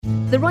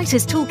The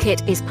Writer's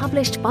Toolkit is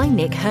published by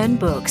Nick Hern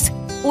Books.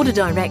 Order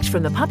direct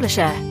from the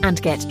publisher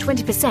and get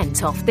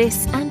 20% off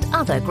this and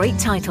other great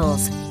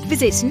titles.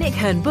 Visit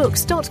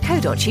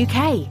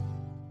nickhernbooks.co.uk.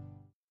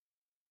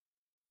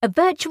 A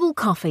virtual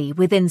coffee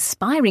with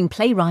inspiring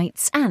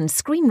playwrights and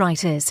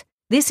screenwriters.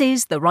 This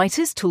is the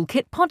Writer's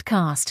Toolkit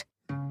podcast.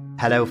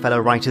 Hello, fellow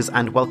writers,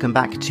 and welcome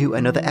back to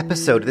another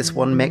episode. This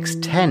one makes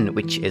 10,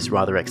 which is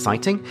rather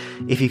exciting.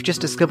 If you've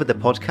just discovered the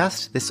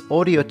podcast, this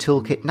audio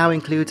toolkit now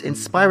includes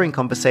inspiring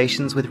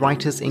conversations with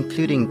writers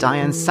including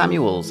Diane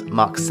Samuels,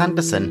 Mark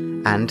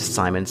Sanderson, and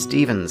Simon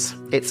Stevens.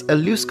 It's a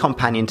loose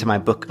companion to my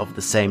book of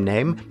the same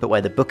name, but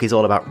where the book is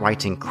all about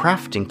writing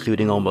craft,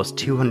 including almost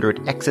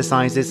 200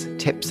 exercises,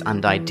 tips,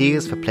 and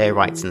ideas for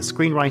playwrights and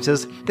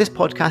screenwriters, this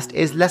podcast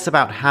is less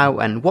about how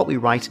and what we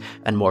write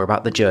and more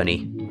about the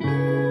journey.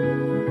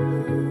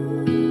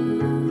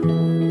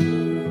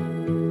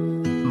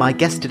 My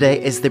guest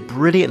today is the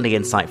brilliantly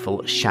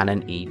insightful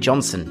Shannan E.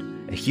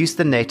 Johnson, a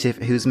Houston native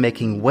who's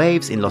making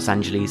waves in Los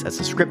Angeles as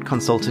a script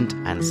consultant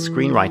and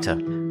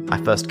screenwriter.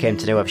 I first came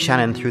to know of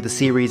Shannan through the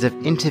series of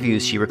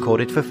interviews she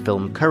recorded for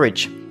Film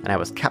Courage, and I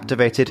was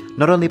captivated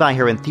not only by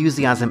her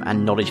enthusiasm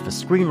and knowledge for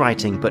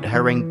screenwriting, but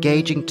her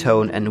engaging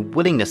tone and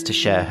willingness to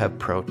share her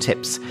pro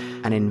tips,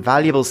 an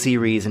invaluable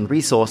series and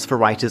resource for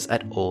writers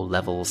at all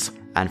levels.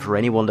 And for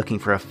anyone looking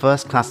for a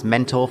first-class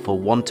mentor for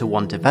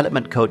one-to-one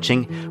development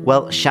coaching,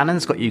 well,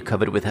 Shannan's got you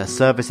covered with her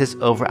services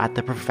over at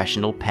The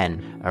Professional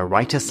Pen, a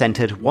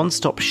writer-centered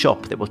one-stop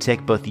shop that will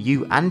take both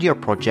you and your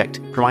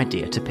project from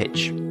idea to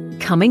pitch.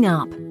 Coming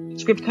up.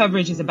 Script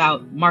coverage is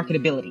about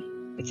marketability.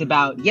 It's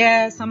about,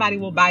 somebody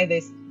will buy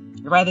this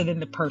rather than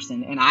the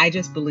person. And I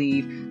just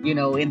believe,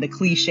 in the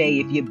cliche,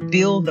 if you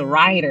build the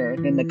writer,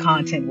 then the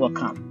content will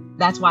come.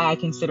 That's why I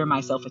consider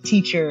myself a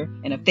teacher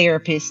and a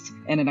therapist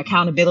and an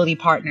accountability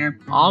partner.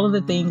 All of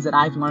the things that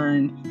I've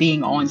learned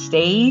being on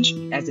stage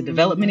as a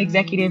development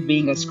executive,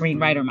 being a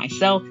screenwriter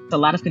myself. A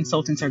lot of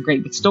consultants are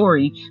great with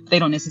story, but they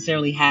don't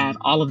necessarily have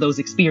all of those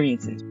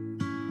experiences.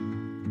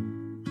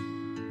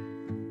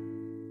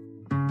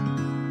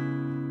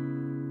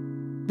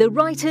 The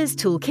Writer's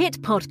Toolkit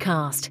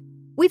podcast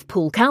with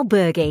Paul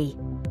Kalburgi.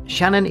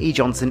 Shannan E.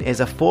 Johnson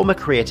is a former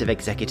creative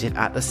executive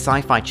at the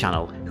Sci-Fi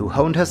Channel who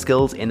honed her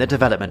skills in the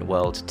development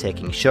world,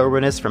 taking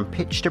showrunners from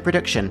pitch to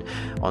production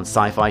on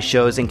sci-fi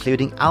shows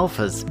including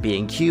Alphas,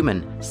 Being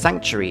Human,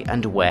 Sanctuary,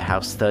 and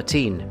Warehouse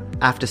 13.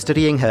 After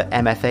studying her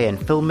MFA in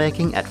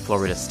filmmaking at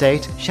Florida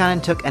State,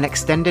 Shannan took an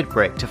extended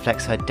break to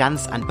flex her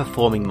dance and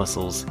performing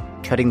muscles,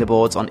 treading the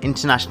boards on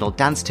international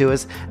dance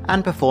tours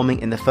and performing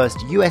in the first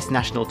US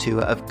national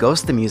tour of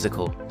Ghost the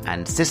Musical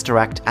and Sister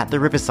Act at the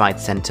Riverside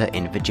Center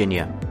in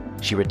Virginia.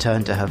 She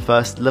returned to her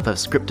first love of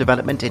script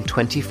development in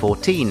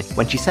 2014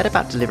 when she set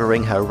about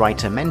delivering her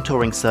writer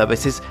mentoring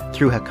services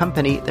through her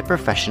company, The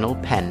Professional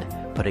Pen,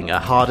 putting her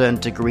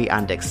hard-earned degree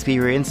and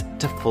experience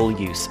to full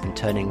use and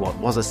turning what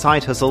was a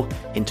side hustle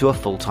into a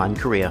full-time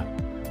career.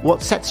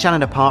 What sets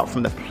Shannan apart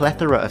from the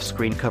plethora of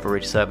screen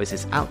coverage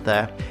services out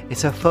there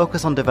is her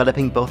focus on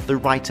developing both the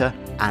writer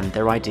and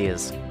their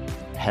ideas.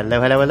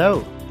 Hello.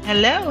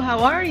 Hello,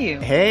 how are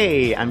you?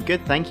 Hey, I'm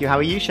good, thank you. How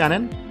are you,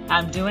 Shannan?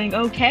 I'm doing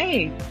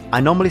okay.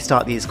 I normally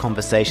start these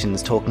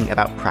conversations talking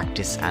about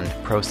practice and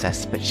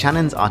process, but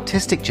Shannan's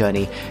artistic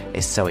journey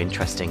is so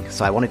interesting.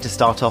 So I wanted to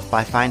start off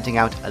by finding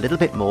out a little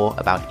bit more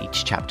about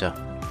each chapter.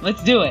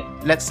 Let's do it.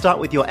 Let's start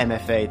with your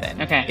MFA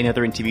then. Okay. In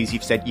other interviews,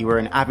 you've said you were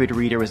an avid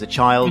reader as a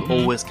child,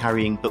 always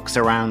carrying books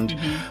around.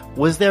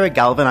 Was there a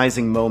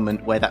galvanizing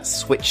moment where that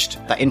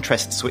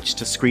interest switched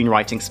to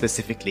screenwriting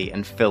specifically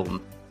and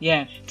film?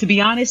 Yeah, to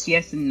be honest,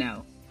 yes and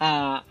no.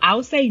 I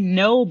would say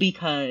no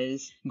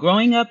because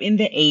growing up in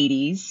the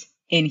 80s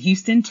in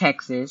Houston,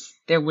 Texas,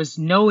 there was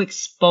no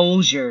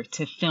exposure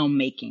to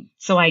filmmaking.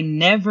 So I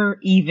never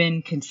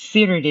even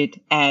considered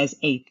it as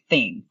a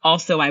thing.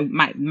 Also,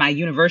 my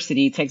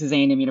university, Texas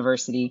A&M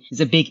University, is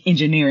a big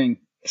engineering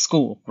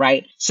school,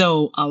 right?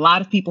 So a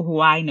lot of people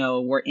who I know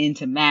were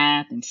into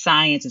math and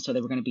science. And so they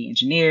were going to be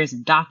engineers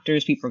and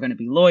doctors. People were going to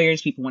be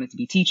lawyers. People wanted to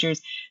be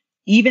teachers.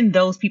 Even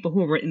those people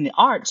who were in the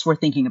arts were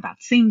thinking about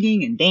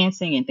singing and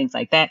dancing and things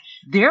like that.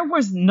 There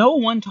was no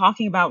one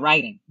talking about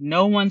writing,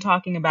 no one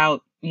talking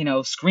about,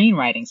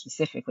 screenwriting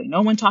specifically,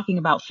 no one talking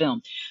about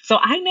film. So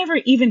I never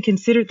even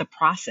considered the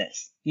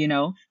process,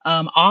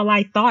 all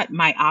I thought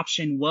my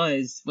option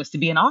was to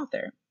be an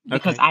author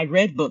because I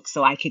read books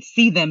so I could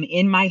see them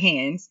in my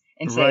hands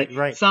and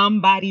say,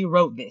 somebody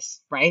wrote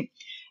this, right?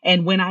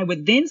 And when I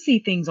would then see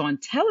things on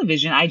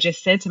television, I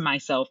just said to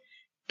myself,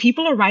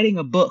 people are writing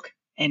a book.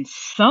 And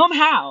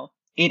somehow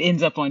it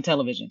ends up on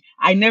television.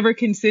 I never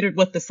considered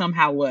what the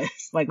somehow was,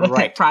 like what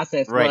that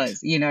process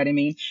was. You know what I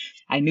mean?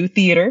 I knew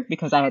theater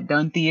because I had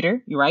done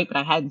theater, you're right, but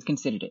I hadn't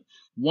considered it.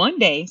 One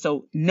day,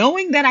 so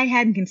knowing that I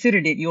hadn't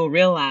considered it, you'll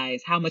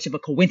realize how much of a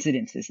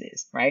coincidence this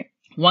is, right?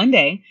 One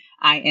day,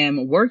 I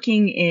am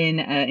working in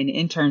an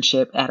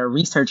internship at a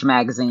research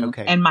magazine.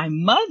 And my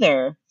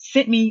mother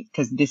sent me,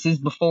 because this is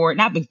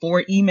not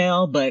before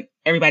email, but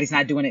everybody's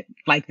not doing it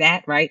like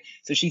that, right?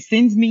 So she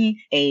sends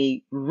me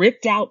a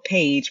ripped out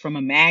page from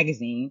a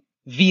magazine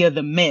via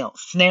the mail,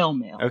 snail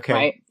mail, Okay.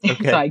 right?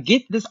 Okay. So I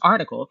get this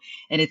article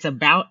and it's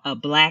about a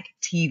Black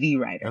TV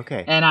writer.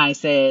 Okay. And I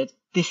said,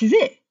 this is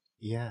it.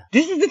 Yeah.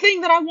 This is the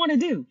thing that I want to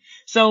do.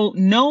 So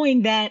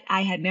knowing that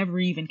I had never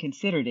even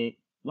considered it,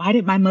 why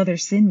did my mother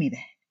send me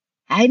that?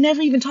 I had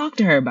never even talked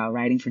to her about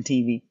writing for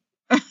TV,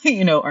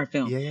 or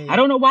film. Yeah. I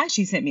don't know why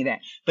she sent me that,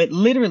 but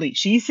literally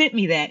she sent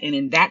me that. And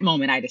in that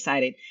moment, I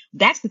decided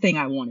that's the thing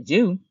I want to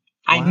do.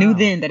 I knew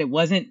then that it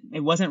wasn't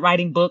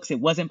writing books. It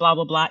wasn't blah,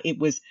 blah, blah. It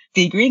was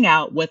figuring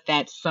out what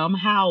that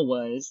somehow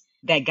was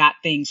that got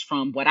things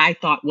from what I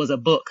thought was a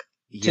book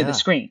to the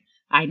screen.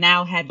 I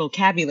now had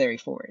vocabulary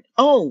for it.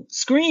 Oh,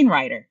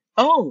 screenwriter.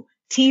 Oh,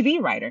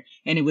 TV writer.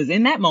 And it was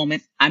in that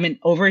moment. I'm an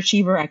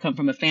overachiever. I come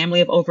from a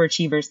family of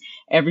overachievers.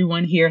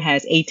 Everyone here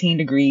has 18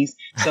 degrees.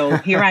 So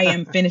here I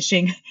am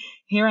finishing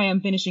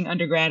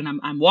undergrad, and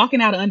I'm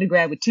walking out of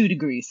undergrad with 2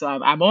 degrees. So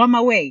I'm on my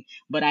way,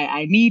 but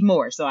I need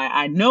more. So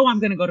I know I'm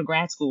going to go to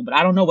grad school, but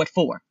I don't know what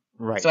for.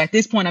 Right. So at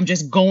this point, I'm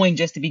just going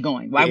just to be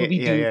going. Why would we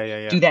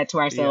do that to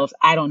ourselves?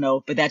 I don't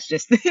know, but that's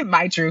just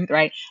my truth,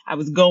 right? I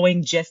was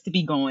going just to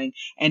be going.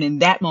 And in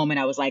that moment,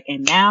 I was like,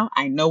 and now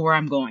I know where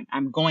I'm going.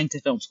 I'm going to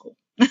film school.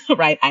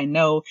 Right? I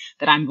know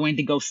that I'm going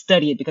to go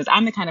study it because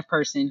I'm the kind of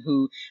person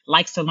who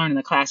likes to learn in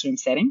a classroom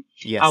setting.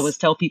 Yes. I always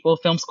tell people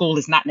film school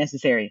is not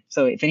necessary.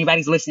 So if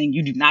anybody's listening,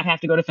 you do not have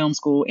to go to film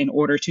school in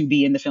order to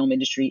be in the film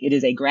industry. It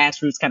is a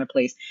grassroots kind of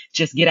place.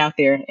 Just get out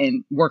there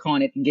and work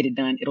on it and get it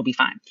done. It'll be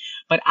fine.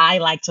 But I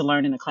like to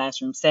learn in a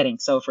classroom setting.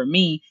 So for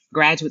me,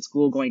 graduate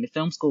school, going to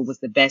film school was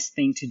the best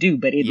thing to do.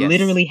 But it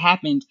literally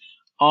happened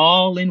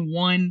all in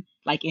one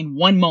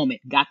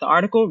moment. Got the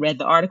article, read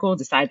the article,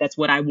 decided that's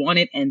what I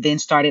wanted, and then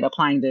started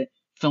applying to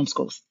film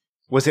schools.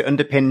 Was it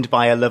underpinned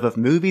by a love of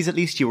movies, at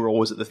least? You were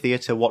always at the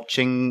theater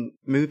watching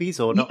movies,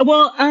 or not?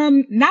 Well,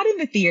 not in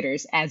the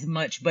theaters as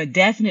much, but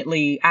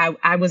definitely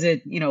I was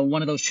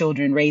one of those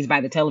children raised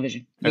by the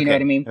television. You know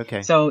what I mean?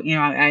 Okay. So,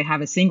 I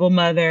have a single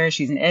mother.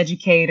 She's an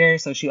educator.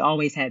 So she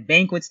always had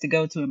banquets to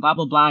go to and blah,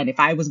 blah, blah. And if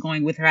I was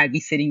going with her, I'd be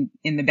sitting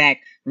in the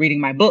back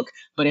reading my book.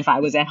 But if I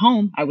was at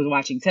home, I was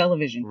watching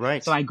television.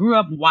 Right. So I grew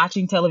up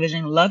watching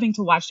television, loving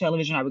to watch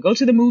television. I would go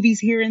to the movies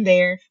here and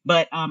there,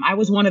 but I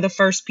was one of the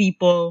first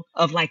people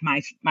of like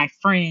my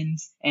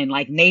friends and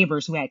like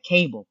neighbors who had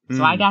cable.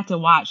 So I got to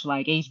watch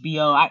like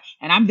HBO.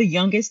 And I'm the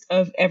youngest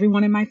of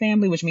everyone in my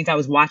family, which means I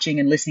was watching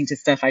and listening to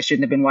stuff I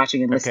shouldn't have been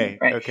watching and listening.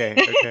 Right? Okay.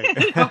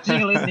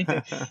 Watching and listening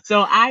to.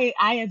 So I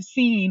have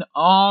seen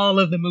all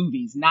of the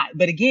movies,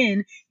 but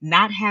again,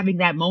 not having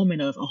that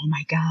moment of, oh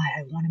my God,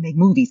 I want to make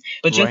movies,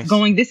 but just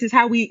going, this is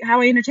how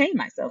I entertain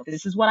myself.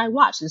 This is what I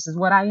watch. This is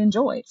what I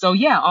enjoy. So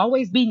yeah,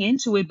 always being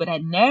into it, but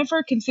had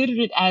never considered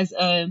it as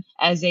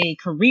a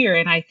career.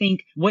 And I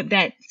think what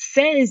that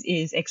says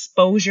is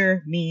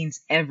exposure means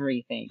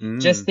everything.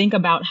 Just think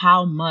about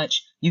how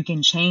much you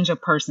can change a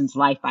person's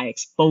life by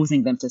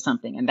exposing them to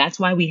something. And that's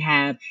why we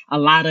have a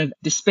lot of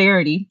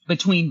disparity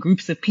between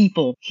groups of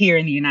people here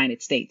in the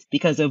United States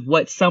because of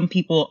what some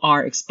people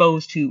are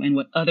exposed to and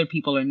what other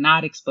people are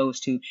not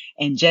exposed to,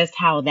 and just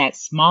how that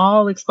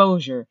small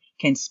exposure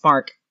can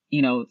spark,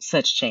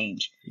 such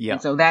change. Yeah.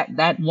 And so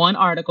that one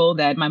article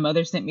that my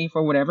mother sent me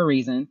for whatever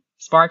reason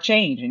spark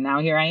change. And now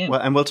here I am.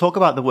 Well, and we'll talk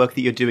about the work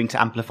that you're doing to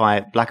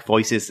amplify Black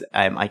voices,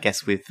 I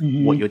guess, with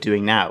what you're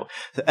doing now.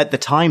 At the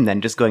time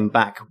then, just going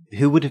back,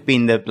 who would have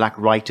been the Black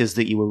writers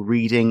that you were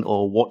reading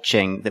or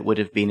watching that would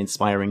have been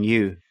inspiring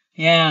you?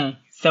 Yeah.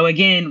 So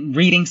again,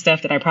 reading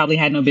stuff that I probably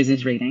had no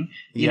business reading.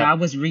 I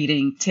was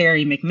reading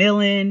Terry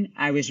McMillan.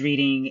 I was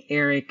reading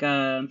Eric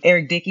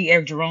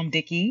Jerome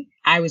Dickey.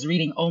 I was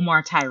reading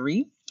Omar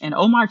Tyree. And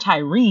Omar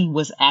Tyree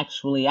was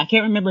actually, I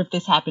can't remember if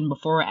this happened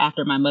before or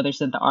after my mother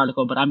sent the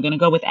article, but I'm going to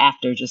go with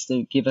after just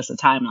to give us a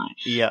timeline.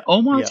 Yeah.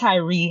 Omar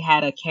Tyree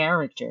had a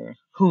character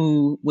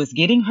who was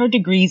getting her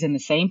degrees in the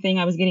same thing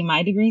I was getting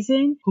my degrees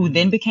in, who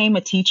then became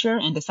a teacher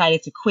and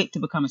decided to quit to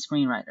become a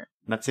screenwriter.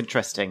 That's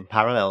interesting.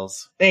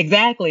 Parallels.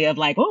 Exactly. Of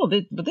like,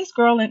 but this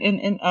girl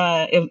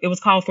it was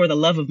called For the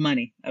Love of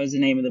Money. That was the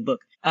name of the book.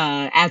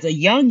 As a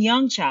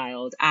young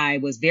child, I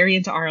was very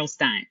into R.L.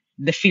 Stine.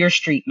 The Fear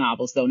Street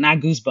novels, though, not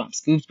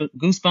Goosebumps.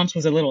 Goosebumps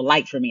was a little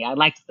light for me. I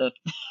liked the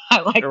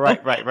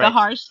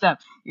harsh stuff.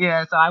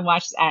 Yeah, so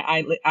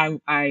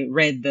I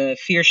read the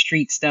Fear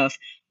Street stuff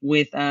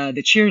with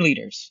the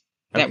cheerleaders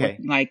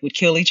that would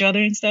kill each other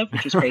and stuff,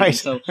 which was crazy.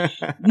 So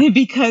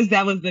because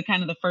that was the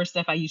kind of the first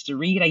stuff I used to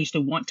read, I used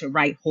to want to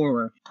write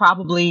horror.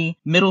 Probably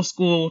middle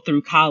school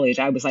through college,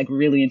 I was like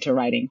really into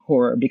writing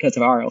horror because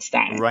of R.L.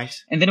 Stine. Right.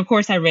 And then of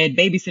course I read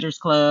Babysitter's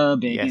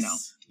Club and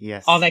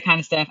Yes. all that kind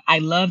of stuff. I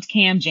loved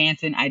Cam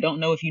Jansen. I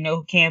don't know if you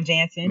know Cam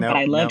Jansen, but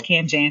I loved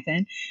Cam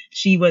Jansen.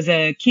 She was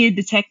a kid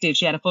detective.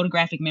 She had a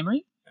photographic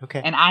memory.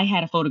 Okay. And I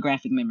had a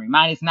photographic memory.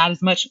 Mine is not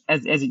as much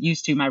as it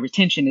used to. My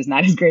retention is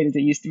not as great as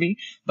it used to be.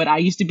 But I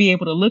used to be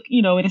able to look,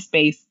 in a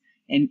space.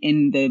 And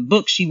in the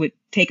book, she would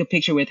take a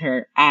picture with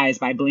her eyes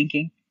by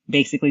blinking,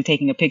 basically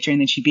taking a picture, and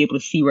then she'd be able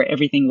to see where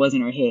everything was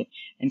in her head.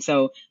 And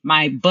so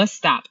my bus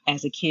stop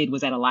as a kid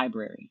was at a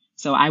library.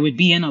 So I would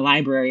be in a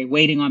library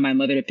waiting on my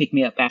mother to pick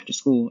me up after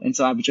school. And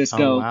so I would just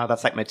go. Oh, wow.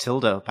 That's like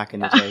Matilda back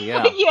in the day.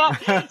 Yeah.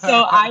 Yeah.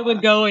 So I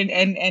would go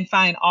and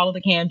find all of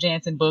the Cam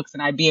Jansen books,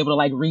 and I'd be able to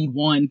like read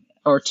one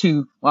or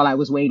two while I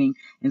was waiting.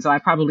 And so I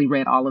probably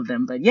read all of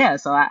them. But yeah,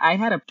 so I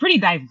had a pretty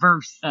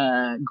diverse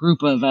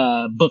group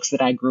of books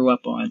that I grew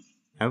up on.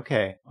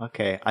 Okay.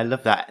 I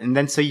love that. And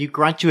then so you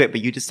graduate, but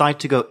you decide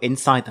to go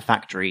inside the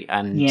factory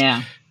and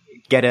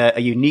get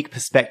a unique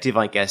perspective,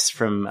 I guess,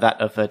 from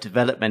that of a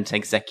development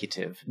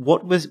executive.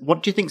 What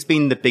do you think's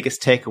been the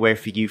biggest takeaway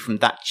for you from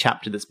that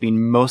chapter that's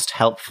been most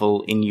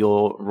helpful in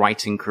your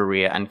writing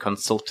career and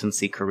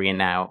consultancy career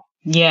now?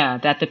 Yeah,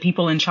 that the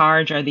people in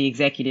charge are the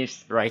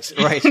executives. Right.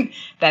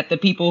 that the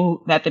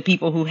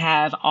people who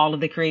have all of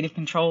the creative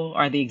control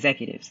are the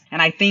executives.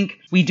 And I think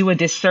we do a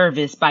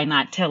disservice by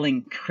not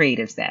telling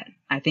creatives that.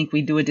 I think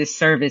we do a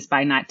disservice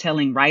by not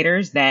telling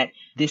writers that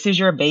this is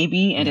your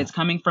baby and it's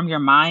coming from your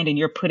mind and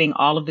you're putting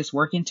all of this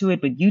work into it,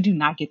 but you do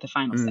not get the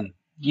final say.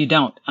 You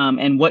don't.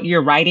 And what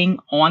you're writing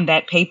on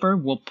that paper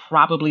will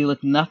probably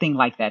look nothing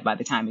like that by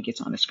the time it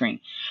gets on the screen.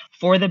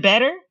 For the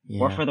better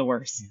or for the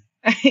worse.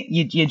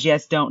 You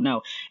just don't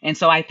know. And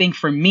so I think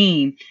for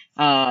me,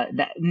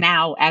 that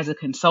now as a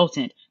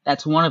consultant,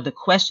 that's one of the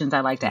questions I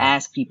like to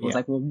ask people. It's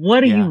like, well,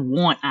 what do you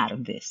want out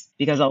of this?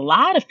 Because a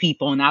lot of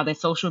people, now that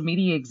social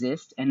media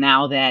exists and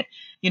now that,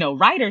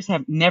 writers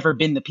have never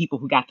been the people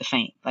who got the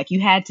fame. Like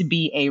you had to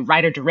be a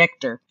writer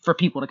director for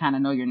people to kind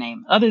of know your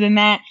name. Other than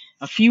that,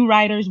 a few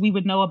writers we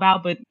would know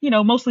about, but,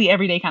 mostly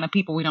everyday kind of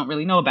people we don't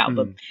really know about.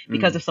 But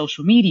because of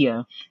social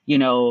media,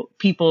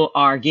 people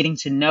are getting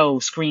to know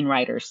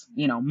screenwriters,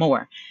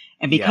 more.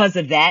 And because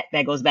of that,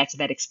 that goes back to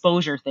that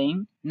exposure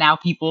thing. Now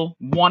people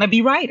want to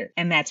be writers,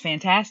 and that's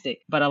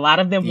fantastic. But a lot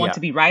of them want to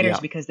be writers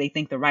because they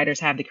think the writers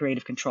have the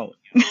creative control,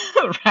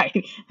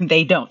 right?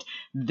 They don't.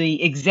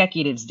 The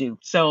executives do.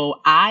 So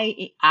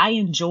I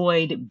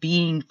enjoyed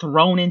being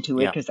thrown into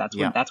it because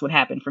that's what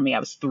happened for me.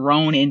 I was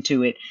thrown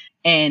into it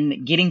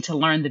and getting to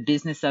learn the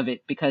business of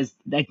it because,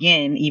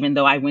 again, even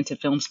though I went to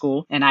film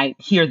school, and I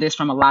hear this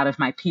from a lot of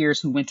my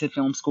peers who went to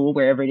film school,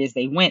 wherever it is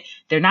they went,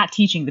 they're not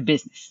teaching the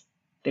business.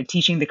 They're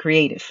teaching the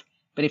creative.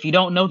 But if you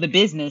don't know the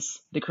business,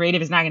 the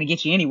creative is not going to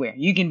get you anywhere.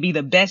 You can be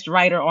the best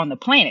writer on the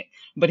planet,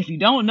 but if you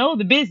don't know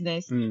the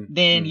business,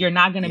 then you're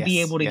not going to be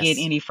able to get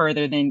any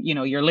further than,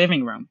 your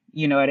living room.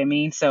 You know what I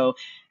mean? So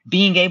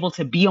being able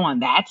to be on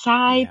that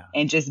side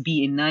and just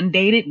be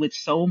inundated with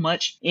so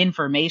much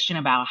information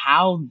about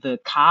how the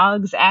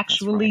cogs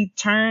actually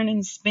turn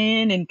and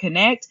spin and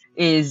connect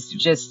is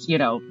just,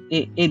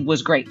 it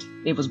was great.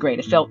 It was great.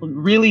 It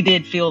really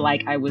did feel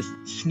like I was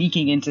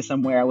sneaking into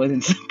somewhere I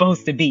wasn't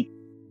supposed to be.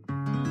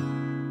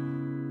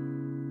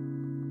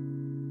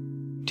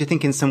 Do you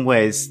think in some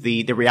ways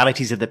the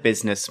realities of the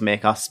business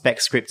make our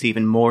spec scripts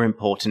even more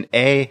important?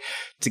 A,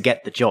 to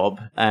get the job,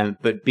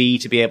 but B,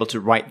 to be able to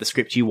write the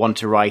script you want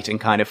to write and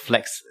kind of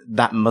flex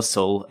that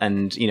muscle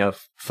and,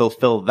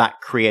 fulfill that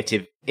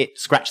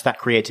scratch that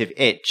creative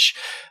itch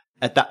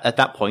at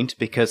that point,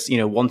 because,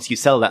 once you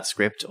sell that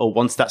script or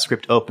once that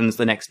script opens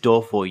the next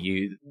door for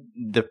you,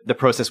 the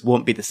process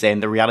won't be the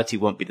same. The reality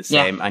won't be the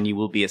same. And you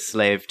will be a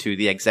slave to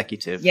the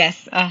executive.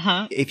 Yes.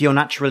 If you're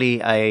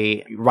naturally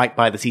a write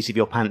by the seat of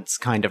your pants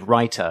kind of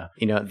writer,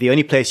 the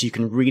only place you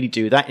can really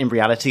do that in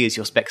reality is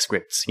your spec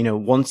scripts.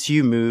 Once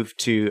you move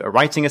to a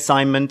writing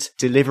assignment,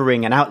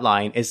 delivering an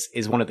outline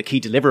is one of the key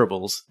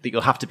deliverables that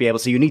you'll have to be able.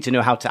 So you need to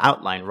know how to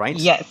outline, right?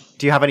 Yes.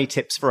 Do you have any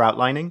tips for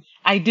outlining?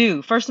 I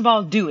do. First of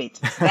all, do it.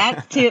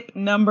 That's tip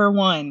number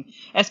one,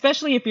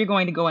 especially if you're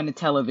going to go into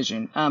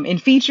television. In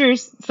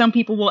features, some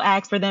people will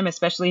ask for them,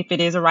 especially if it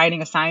is a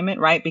writing assignment,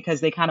 right?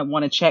 Because they kind of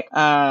want to check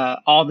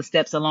all the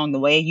steps along the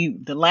way.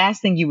 The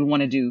last thing you would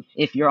want to do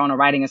if you're on a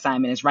writing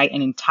assignment is write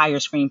an entire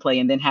screenplay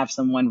and then have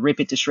someone rip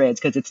it to shreds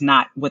because it's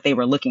not what they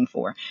were looking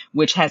for,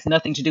 which has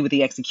nothing to do with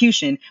the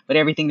execution, but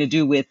everything to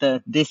do with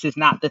this is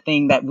not the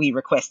thing that we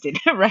requested,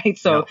 right?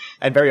 So, no.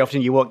 And very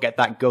often you won't get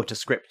that go to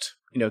script.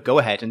 Go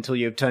ahead until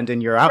you've turned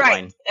in your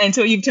outline. Right.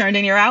 Until you've turned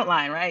in your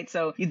outline, right?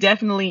 So you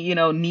definitely,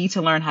 need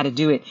to learn how to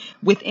do it.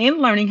 Within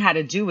learning how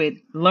to do it,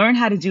 learn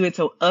how to do it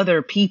so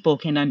other people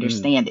can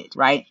understand it,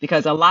 right?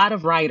 Because a lot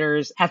of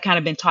writers have kind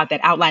of been taught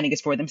that outlining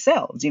is for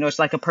themselves. It's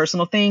like a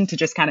personal thing to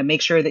just kind of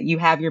make sure that you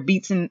have your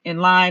beats in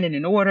line and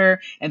in order,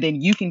 and then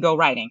you can go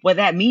writing. What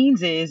that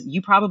means is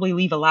you probably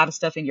leave a lot of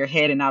stuff in your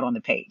head and not on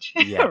the page,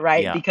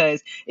 right? Yeah.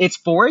 Because it's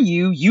for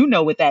you. You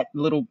know what that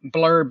little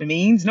blurb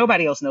means.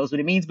 Nobody else knows what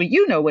it means, but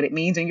you know what it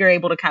means. And you're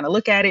able to kind of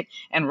look at it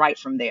and write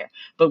from there.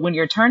 But when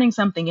you're turning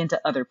something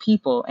into other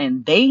people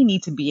and they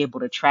need to be able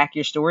to track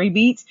your story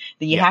beats,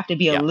 then you have to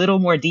be a little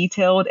more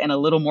detailed and a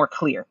little more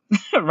clear,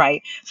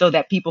 right? So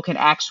that people can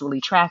actually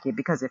track it.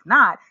 Because if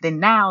not, then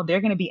now they're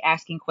going to be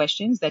asking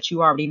questions that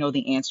you already know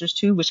the answers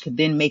to, which could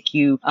then make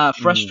you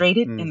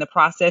frustrated in the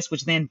process,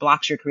 which then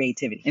blocks your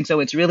creativity. And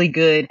so it's really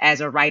good as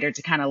a writer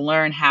to kind of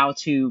learn how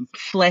to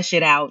flesh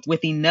it out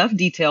with enough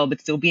detail, but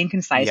still being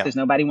concise because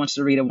nobody wants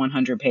to read a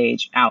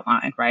 100-page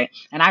outline, right?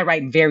 And I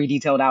write very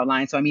detailed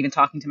outlines. So I'm even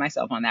talking to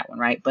myself on that one,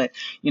 right? But,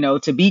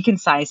 to be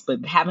concise,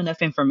 but have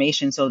enough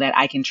information so that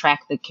I can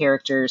track the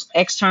characters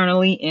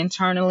externally,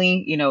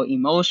 internally,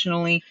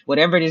 emotionally,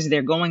 whatever it is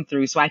they're going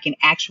through, so I can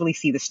actually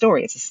see the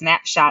story. It's a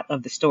snapshot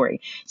of the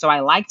story. So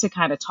I like to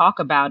kind of talk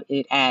about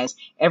it as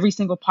every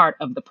single part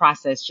of the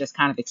process just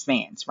kind of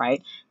expands,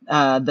 right?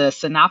 The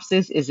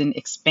synopsis is an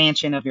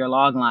expansion of your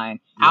log line.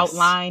 Yes.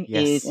 Outline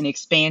is an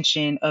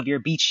expansion of your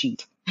beat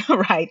sheet.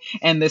 Right.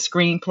 And the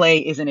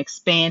screenplay is an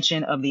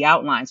expansion of the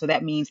outline. So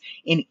that means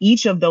in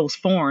each of those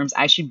forms,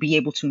 I should be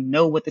able to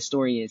know what the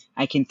story is.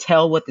 I can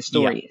tell what the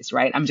story is,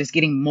 right? I'm just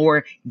getting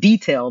more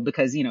detail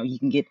because, you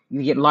can get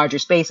larger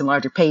space and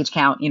larger page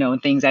count,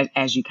 and things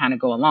as you kind of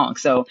go along.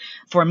 So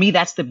for me,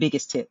 that's the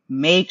biggest tip.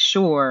 Make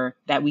sure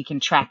that we can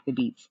track the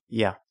beats.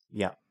 Yeah.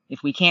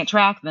 If we can't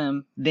track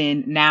them,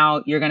 then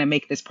now you're going to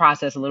make this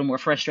process a little more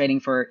frustrating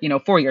for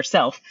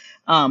yourself,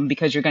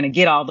 because you're going to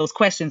get all those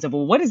questions of,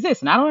 well, what is this?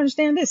 And I don't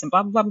understand this and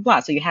blah, blah, blah, blah, blah.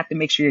 So you have to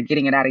make sure you're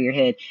getting it out of your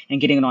head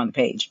and getting it on the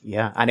page.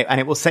 Yeah. And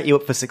it will set you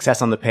up for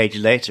success on the page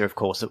later, of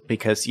course,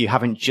 because you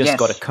haven't just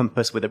got a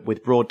compass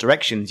with broad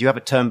directions. You have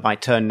a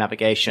turn-by-turn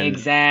navigation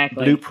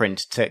blueprint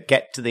to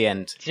get to the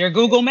end. It's your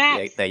Google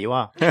Maps. Yeah, there you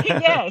are.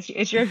 Yeah,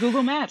 it's your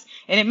Google Maps.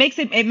 And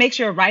it makes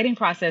your writing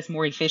process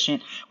more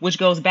efficient, which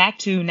goes back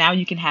to now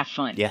you can have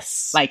fun.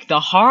 Yes. Like the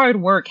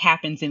hard work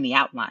happens in the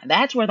outline.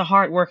 That's where the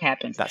hard work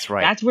happens. That's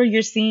right. That's where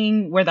you're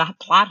seeing where the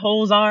plot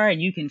holes are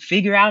and you can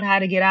figure out how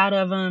to get out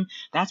of them.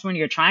 That's when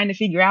you're trying to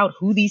figure out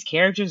who these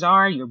characters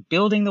are. You're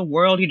building the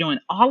world. You're doing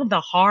all of the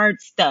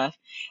hard stuff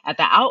at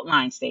the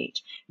outline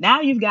stage.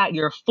 Now you've got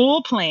your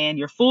full plan,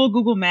 your full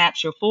Google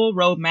Maps, your full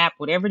roadmap,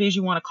 whatever it is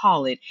you want to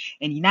call it.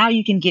 And now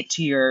you can get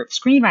to your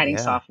screenwriting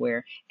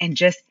software and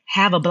just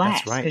have a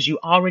blast because you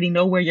already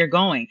know where you're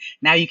going.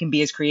 Now you can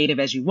be as creative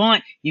as you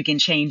want. You can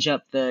change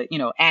up the,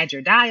 add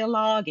your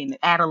dialogue and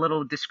add a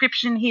little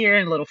description here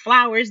and little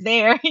flowers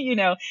there,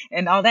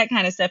 and all that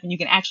kind of stuff. And you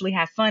can actually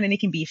have fun and it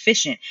can be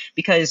efficient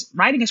because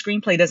writing a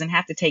screenplay doesn't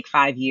have to take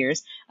 5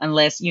 years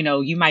unless,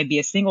 you might be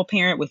a single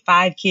parent with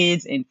 5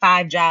 kids and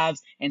 5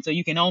 jobs. And so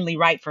you can only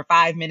write for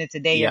 5 minutes a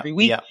day every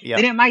week.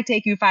 Then it might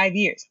take you 5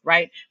 years,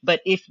 right?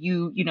 But if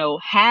you,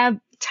 have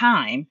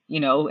time,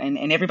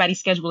 and everybody's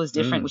schedule is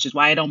different, which is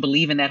why I don't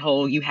believe in that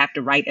whole you have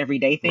to write every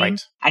day thing.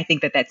 Right. I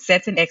think that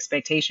sets an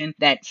expectation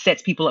that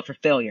sets people up for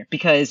failure.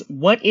 Because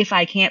what if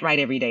I can't write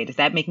every day? Does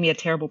that make me a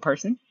terrible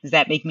person? Does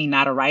that make me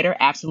not a writer?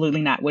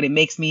 Absolutely not. What it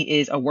makes me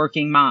is a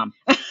working mom,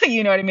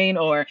 you know what I mean?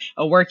 Or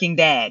a working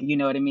dad, you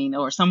know what I mean?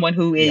 Or someone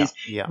who is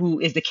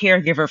the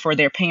caregiver for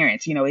their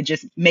parents. It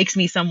just makes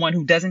me someone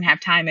who doesn't have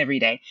time every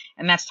day.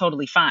 And that's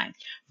totally fine.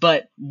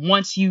 But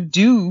once you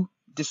do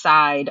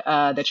decide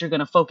that you're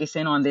going to focus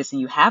in on this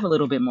and you have a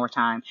little bit more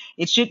time,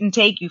 it shouldn't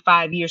take you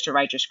 5 years to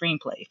write your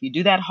screenplay. If you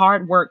do that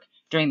hard work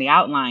during the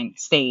outline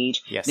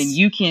stage, then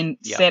you can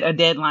set a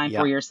deadline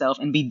for yourself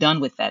and be done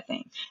with that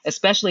thing,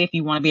 especially if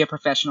you want to be a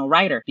professional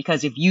writer.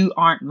 Because if you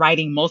aren't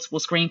writing multiple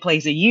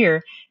screenplays a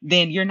year,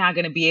 then you're not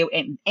going to be able,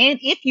 and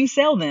if you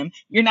sell them,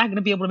 you're not going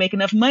to be able to make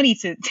enough money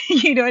to,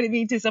 you know what I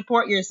mean, to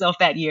support yourself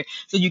that year.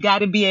 So you got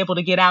to be able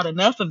to get out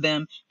enough of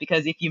them,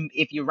 because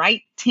if you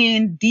write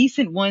 10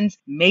 decent ones,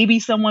 maybe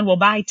someone will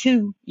buy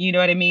 2, you know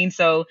what I mean?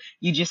 So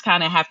you just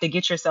kind of have to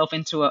get yourself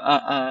into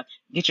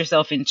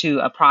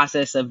a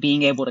process of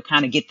being able to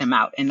kind of get them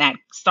out. And that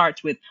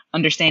starts with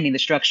understanding the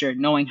structure,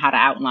 knowing how to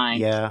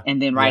outline, and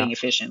then writing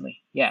efficiently.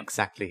 Yeah,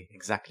 exactly.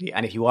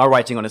 And if you are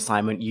writing on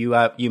assignment,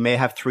 you may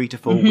have 3 to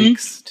 4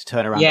 weeks to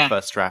turn around the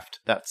first draft.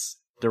 That's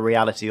the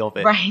reality of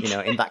it, right?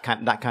 In that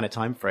kind of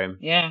time frame.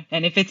 Yeah,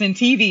 and if it's in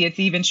TV, it's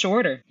even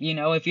shorter.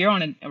 If you're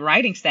on a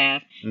writing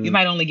staff, you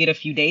might only get a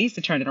few days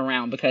to turn it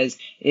around, because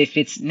if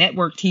it's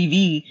network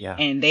TV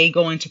and they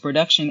go into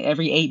production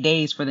every 8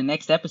 days for the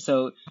next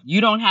episode,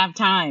 you don't have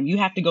time. You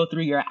have to go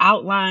through your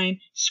outline,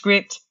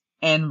 script,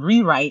 and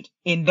rewrite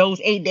in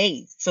those 8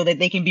 days so that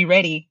they can be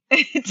ready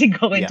to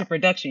go into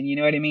production. You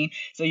know what I mean?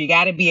 So you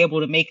got to be able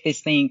to make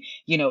this thing,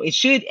 it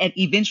should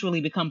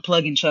eventually become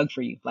plug and chug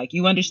for you. Like,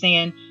 you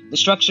understand the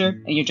structure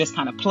and you're just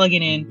kind of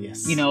plugging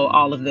in,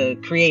 all of the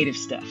creative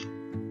stuff.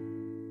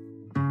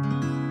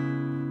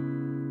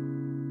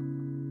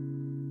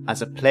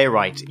 As a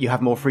playwright, you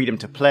have more freedom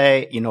to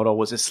play. You're not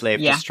always a slave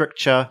to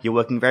structure. You're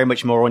working very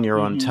much more on your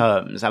own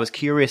terms. I was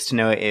curious to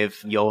know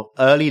if your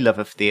early love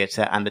of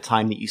theatre and the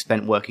time that you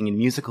spent working in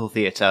musical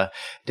theatre,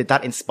 did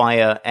that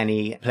inspire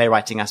any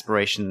playwriting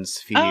aspirations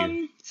for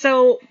you?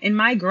 So in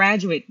my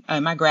graduate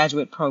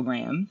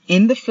program,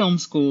 in the film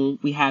school,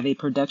 we have a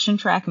production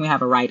track and we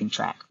have a writing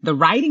track. The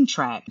writing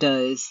track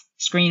does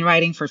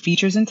screenwriting for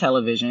features and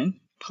television,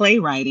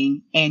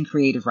 playwriting, and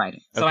creative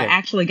writing. So I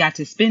actually got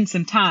to spend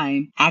some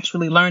time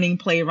actually learning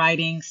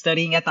playwriting,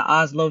 studying at the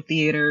Oslo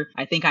Theater.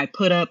 I think I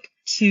put up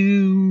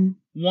 2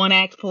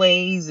 one-act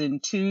plays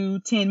and 2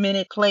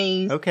 10-minute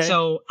plays. Okay.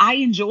 So I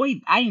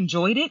enjoyed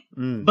it,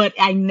 but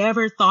I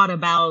never thought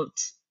about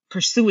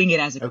pursuing it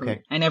as a career.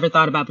 Okay. I never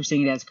thought about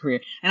pursuing it as a career.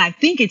 And I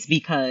think it's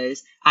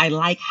because I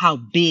like how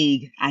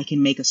big I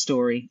can make a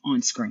story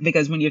on screen.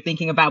 Because when you're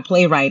thinking about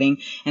playwriting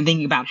and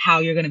thinking about how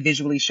you're going to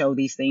visually show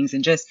these things,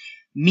 and just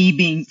me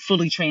being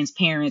fully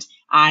transparent,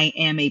 I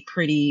am a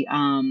pretty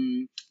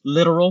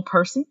literal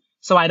person.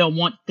 So I don't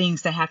want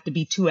things to have to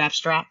be too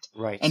abstract.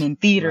 Right. And in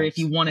theater, Right. if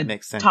you want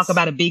That to talk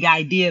about a big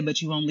idea,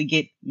 but you only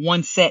get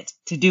one set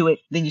to do it,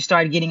 then you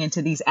start getting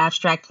into these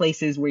abstract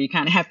places where you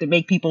kind of have to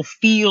make people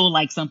feel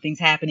like something's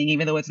happening,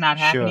 even though it's not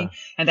happening.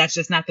 Sure. And that's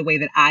just not the way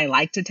that I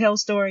like to tell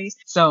stories.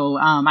 So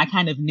I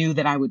kind of knew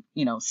that I would,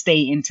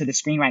 stay into the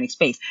screenwriting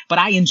space. But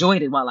I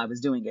enjoyed it while I was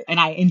doing it. And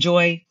I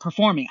enjoy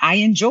performing. I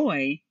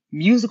enjoy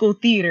musical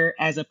theater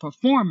as a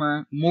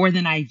performer more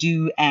than I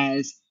do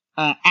as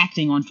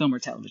acting on film or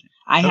television.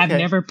 I have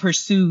never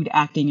pursued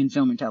acting in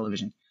film and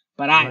television,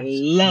 but I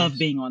love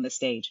being on the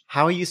stage.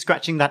 How are you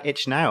scratching that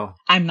itch now?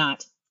 I'm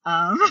not.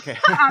 I'm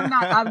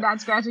not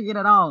scratching it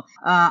at all.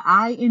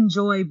 I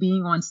enjoy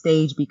being on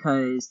stage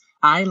because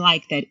I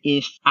like that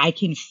if I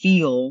can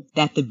feel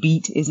that the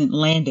beat isn't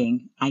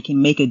landing, I can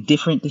make a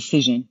different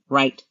decision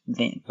right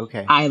then.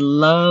 Okay. I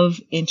love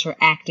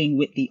interacting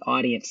with the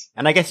audience.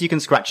 And I guess you can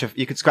scratch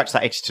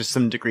that itch to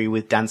some degree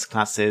with dance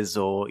classes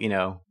or,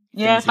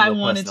 yeah, if I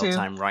wanted to.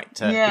 Time, right?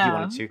 If you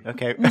wanted to.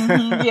 Okay.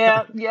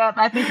 Mm-hmm. Yeah.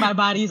 I think my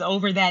body's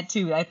over that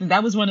too. I think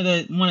that was one of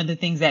the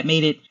things that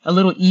made it a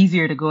little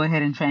easier to go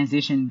ahead and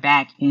transition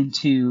back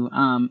into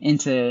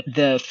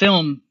the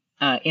film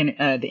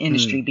the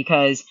industry,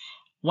 because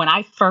when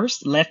I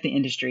first left the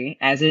industry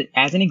as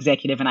an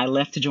executive and I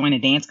left to join a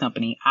dance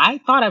company, I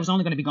thought I was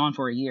only going to be gone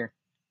for a year.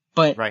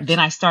 But then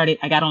I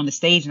got on the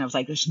stage and I was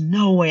like, there's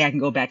no way I can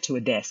go back to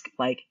a desk.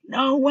 Like,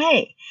 no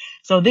way.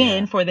 So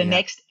then for the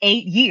next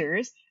 8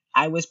 years,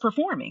 I was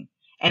performing.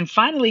 And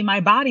finally, my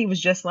body was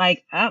just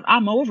like,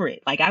 I'm over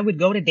it. Like, I would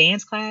go to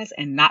dance class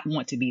and not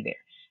want to be there.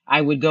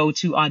 I would go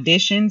to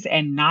auditions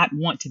and not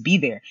want to be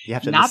there. You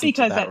have to listen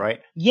to that,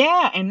 right?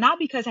 Yeah, and not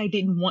because I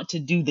didn't want to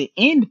do the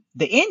end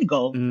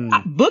goal.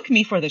 Book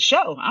me for the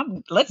show.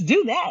 Let's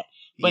do that.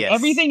 But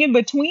everything in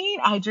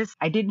between, I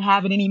didn't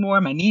have it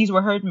anymore. My knees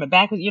were hurting, my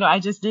back was, I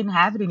just didn't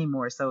have it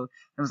anymore. So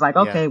it was like,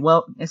 okay,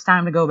 well, it's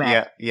time to go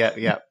back.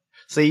 Yeah.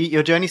 So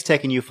your journey's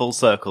taken you full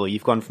circle.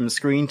 You've gone from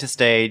screen to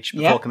stage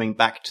before coming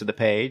back to the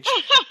page.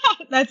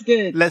 That's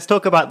good. Let's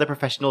talk about the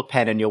professional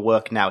pen and your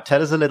work now.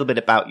 Tell us a little bit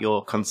about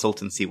your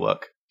consultancy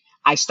work.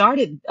 I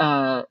started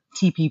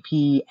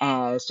TPP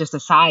as just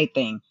a side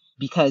thing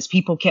because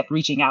people kept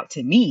reaching out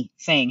to me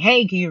saying,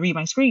 hey, can you read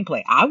my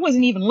screenplay? I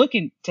wasn't even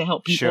looking to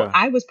help people. Sure.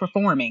 I was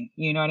performing,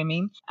 you know what I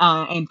mean?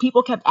 And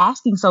people kept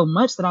asking so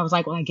much that I was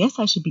like, well, I guess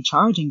I should be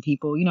charging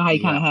people. You know how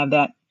you kind of have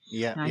that.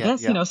 Yeah. I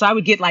guess, so I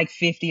would get like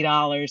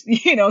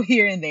 $50,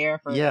 here and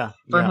there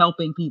for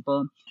helping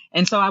people.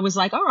 And so I was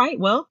like, all right,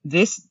 well,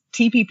 this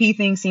TPP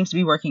thing seems to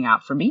be working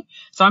out for me.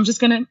 So I'm just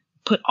going to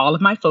put all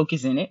of my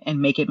focus in it and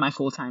make it my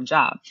full-time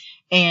job.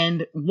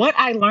 And what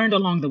I learned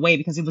along the way,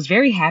 because it was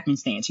very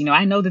happenstance,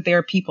 I know that there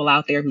are people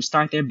out there who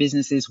start their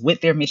businesses with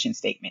their mission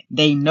statement.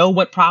 They know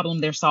what problem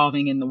they're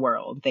solving in the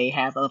world. They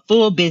have a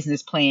full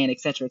business plan,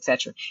 et cetera, et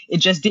cetera. It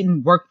just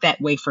didn't work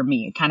that way for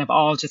me. It kind of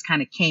all just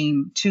kind of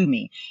came to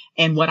me.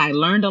 And what I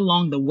learned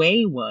along the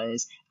way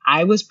was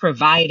I was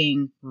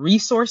providing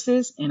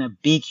resources in a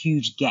big,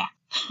 huge gap,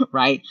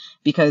 right?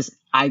 Because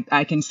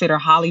I consider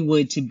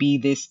Hollywood to be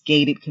this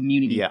gated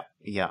community.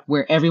 Yeah.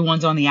 Where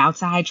everyone's on the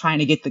outside trying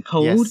to get the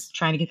code,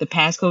 trying to get the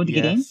passcode to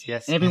get in.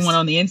 Yes. And everyone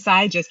on the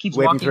inside just keeps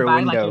walking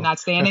by like you're not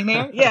standing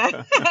there.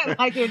 Yeah.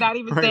 Like you're not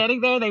even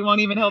standing there. They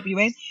won't even help you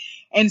in.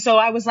 And so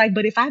I was like,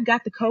 but if I've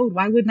got the code,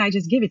 why wouldn't I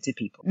just give it to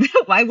people?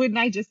 Why wouldn't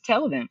I just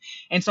tell them?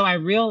 And so I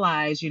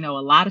realized, a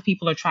lot of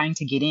people are trying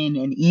to get in,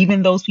 and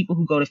even those people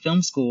who go to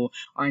film school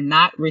are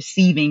not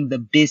receiving the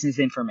business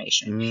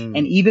information.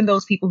 And even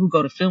those people who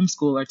go to film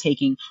school are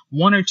taking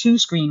 1 or 2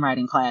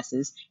 screenwriting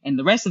classes, and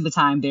the rest of the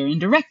time they're in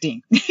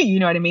directing. You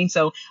know what I mean?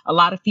 So a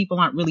lot of people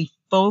aren't really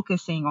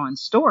focusing on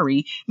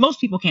story. Most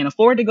people can't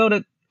afford to go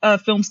to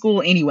film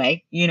school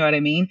anyway. You know what I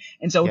mean?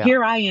 And so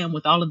here I am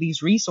with all of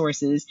these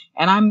resources,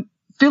 and I'm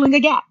filling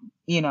a gap,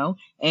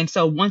 And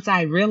so once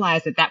I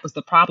realized that was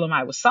the problem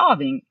I was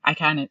solving, I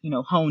kind of,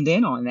 honed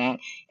in on that,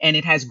 and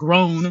it has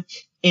grown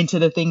into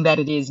the thing that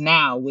it is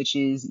now, which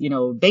is,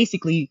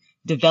 basically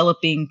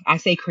developing, I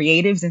say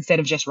creatives instead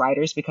of just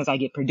writers, because I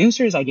get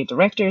producers, I get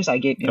directors, I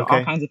get, all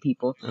kinds of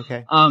people.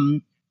 Okay.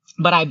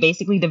 But I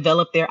basically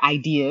develop their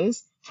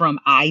ideas from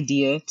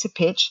idea to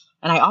pitch.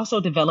 And I also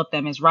develop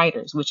them as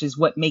writers, which is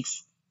what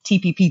makes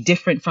TPP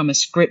different from a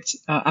script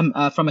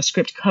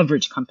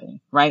coverage company,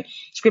 right?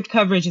 Script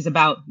coverage is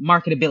about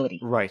marketability.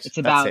 Right. It's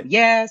about,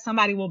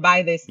 somebody will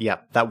buy this. Yeah.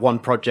 That one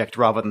project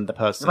rather than the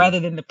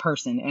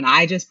person. And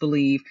I just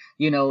believe,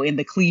 in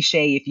the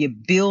cliche, if you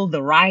build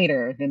the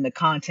writer, then the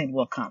content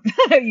will come.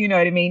 You know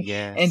what I mean?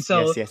 Yes. And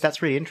so, yes.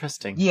 That's really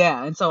interesting.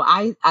 Yeah. And so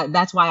I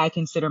that's why I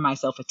consider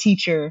myself a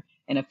teacher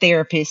and a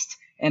therapist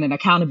and an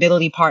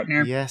accountability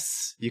partner.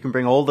 Yes. You can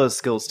bring all those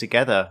skills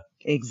together.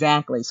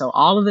 Exactly. So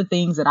all of the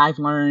things that I've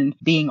learned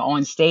being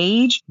on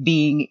stage,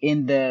 being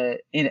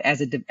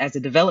as a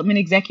development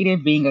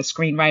executive, being a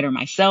screenwriter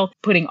myself,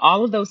 putting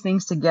all of those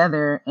things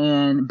together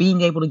and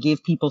being able to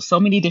give people so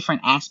many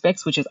different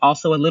aspects, which is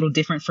also a little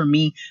different for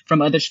me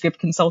from other script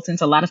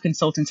consultants. A lot of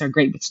consultants are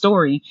great with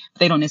story, but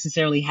they don't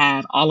necessarily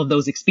have all of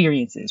those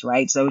experiences,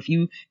 right? So if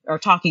you are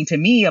talking to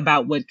me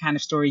about what kind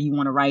of story you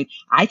want to write,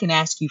 I can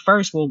ask you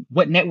first, well,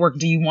 what network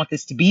do you want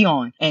this to be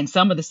on? And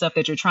some of the stuff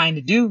that you're trying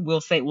to do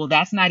will say, well,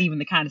 that's not even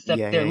the kind of stuff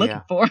they're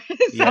looking for.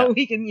 So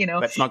we can,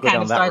 let's not go kind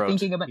down of start that road.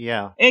 Thinking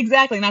about,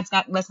 exactly.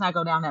 Let's not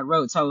go down that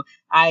road. So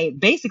I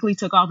basically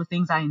took all the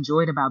things I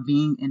enjoyed about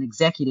being an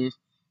executive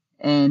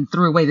and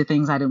threw away the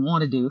things I didn't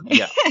want to do.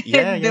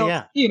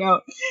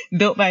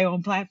 Built my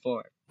own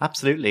platform.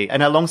 Absolutely.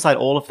 And alongside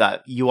all of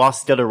that, you are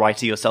still a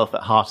writer yourself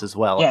at heart as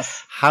well.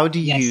 Yes. How do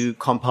you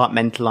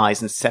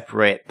compartmentalize and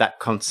separate that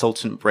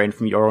consultant brain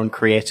from your own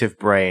creative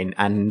brain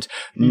and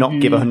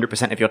not give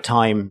 100% of your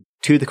time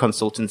to the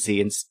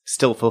consultancy and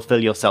still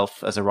fulfill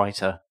yourself as a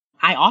writer?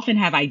 I often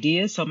have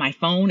ideas, so my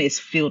phone is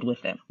filled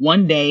with them.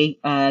 One day,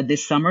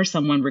 this summer,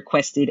 someone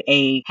requested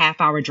a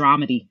half-hour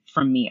dramedy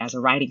from me as a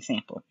writing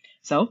sample.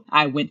 So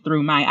I went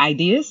through my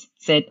ideas,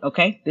 said,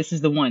 okay, this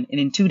is the one.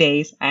 And in 2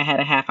 days, I had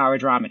a half-hour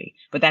dramedy.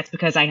 But that's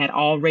because I had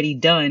already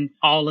done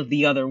all of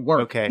the other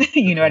work. Okay.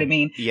 You know what I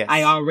mean? Yes.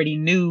 I already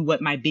knew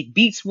what my big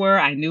beats were.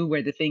 I knew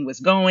where the thing was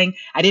going.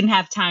 I didn't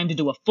have time to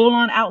do a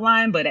full-on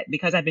outline, but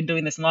because I've been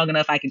doing this long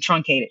enough, I can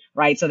truncate it,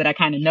 right? So that I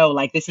kind of know,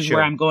 like, this is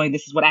where I'm going.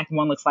 This is what Act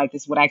 1 looks like.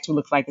 This is what Act 2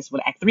 looks like. This is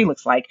what Act 3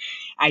 looks like.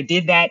 I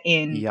did that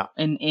in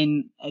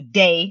a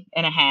day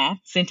and a half,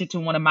 sent it to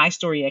one of my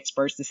story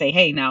experts to say,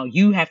 hey, now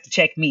you have to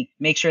check me.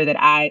 Make sure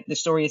that the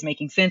story is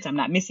making sense. I'm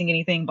not missing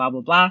anything, blah,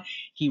 blah, blah.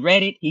 He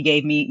read it. He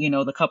gave me,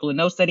 the couple of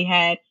notes that he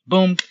had.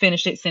 Boom,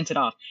 finished it, sent it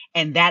off.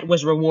 And that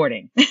was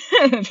rewarding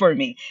for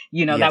me.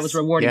 That was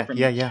rewarding for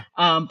me.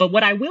 But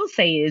what I will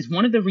say is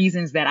one of the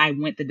reasons that I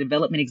went the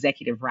development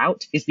executive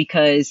route is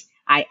because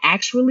I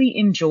actually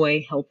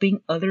enjoy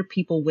helping other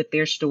people with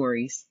their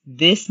stories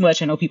this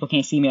much. I know people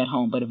can't see me at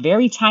home, but a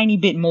very tiny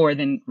bit more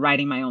than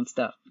writing my own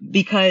stuff.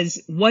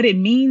 Because what it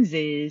means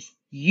is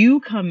you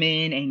come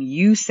in and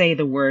you say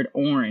the word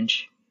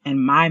orange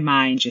and my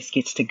mind just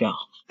gets to go.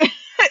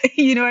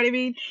 You know what I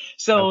mean?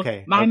 So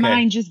my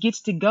mind just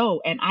gets to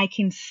go and I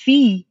can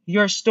see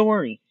your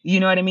story. You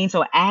know what I mean?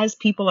 So as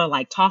people are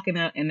like talking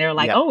and they're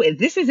like, oh,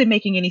 this isn't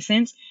making any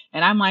sense.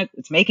 And I'm like,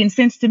 it's making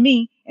sense to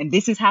me. And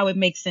this is how it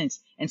makes sense.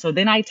 And so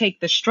then I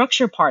take the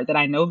structure part that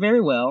I know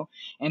very well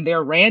and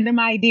their random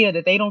idea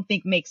that they don't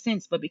think makes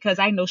sense. But because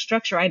I know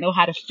structure, I know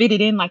how to fit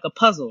it in like a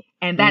puzzle.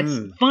 And that's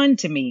fun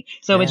to me.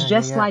 So it's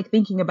just like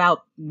thinking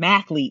about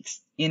mathletes,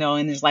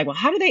 and it's like, well,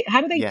 how do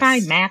they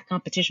find math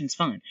competitions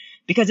fun?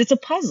 Because it's a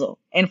puzzle.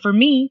 And for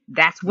me,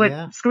 that's what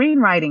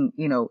screenwriting,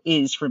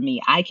 is for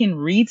me. I can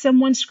read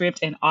someone's script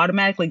and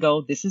automatically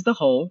go, this is the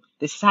hole.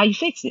 This is how you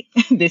fix it.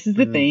 This is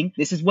the thing.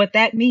 This is what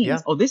that means. Yeah.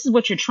 Oh, this is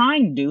what you're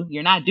trying to do.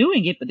 You're not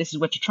doing it, but this is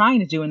what you're trying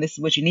to do. And this is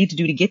what you need to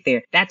do to get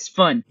there. That's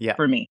fun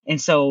for me.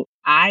 And so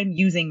I'm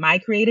using my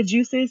creative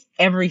juices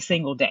every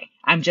single day.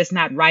 I'm just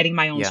not writing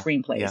my own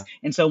screenplays. Yeah.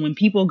 And so when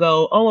people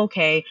go, oh,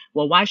 okay,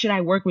 well, why should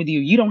I work with you?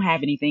 You don't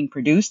have anything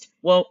produced.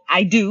 Well,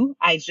 I do.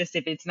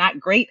 If it's not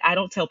great, I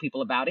don't tell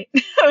people about it.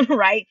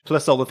 Right.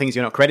 Plus all the things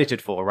you're not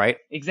credited for, right?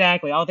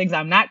 Exactly. All things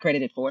I'm not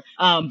credited for.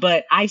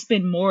 But I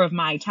spend more of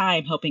my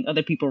time helping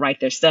other people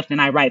write their stuff than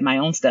I write my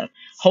own stuff.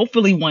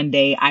 Hopefully one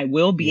day I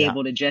will be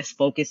able to just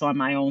focus on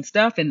my own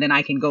stuff. And then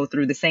I can go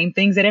through the same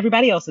things that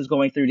everybody else is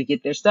going through to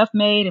get their stuff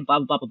made and blah,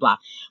 blah, blah, blah, blah.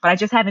 But I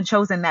just haven't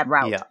chosen that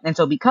route. Yeah. And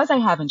so because I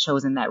haven't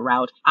chosen that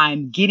route,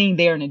 I'm getting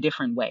there in a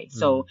different way.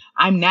 So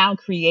I'm now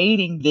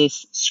creating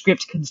this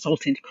script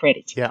consultant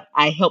credit. Yeah.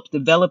 I helped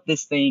develop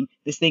this thing.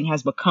 This thing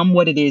has become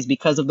what it is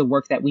because of the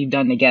work that we've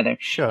done together.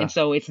 Sure. And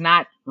so it's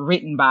not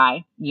written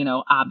by,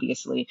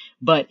 obviously,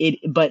 but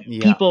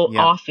people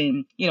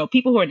often,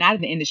 people who are not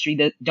in the industry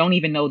that don't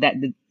even know that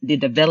the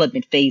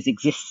development phase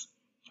exists,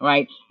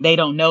 right? They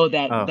don't know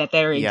that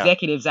there are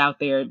executives out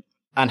there.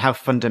 And how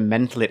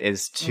fundamental it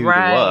is to the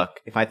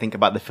work. If I think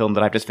about the film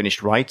that I've just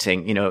finished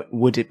writing,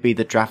 would it be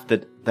the draft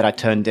that I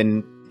turned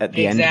in at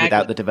the end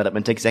without the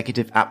development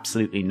executive?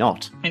 Absolutely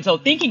not. And so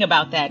thinking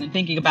about that and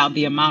thinking about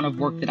the amount of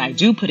work that I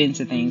do put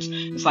into things,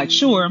 it's like,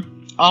 sure,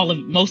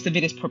 most of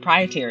it is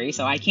proprietary.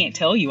 So I can't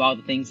tell you all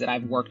the things that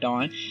I've worked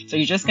on. So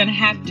you're just going to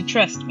have to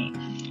trust me.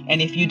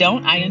 And if you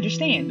don't, I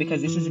understand,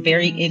 because this is a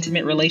very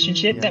intimate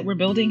relationship that we're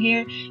building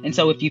here. And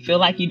so if you feel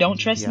like you don't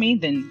trust me,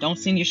 then don't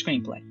send your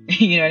screenplay.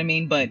 You know what I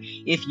mean? But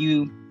if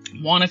you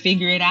want to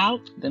figure it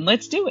out, then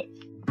let's do it.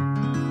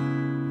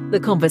 The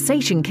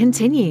conversation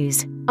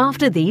continues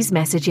after these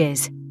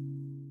messages.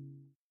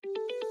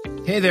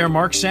 Hey there,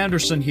 Mark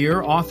Sanderson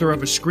here, author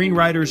of A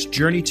Screenwriter's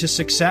Journey to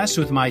Success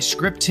with my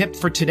script tip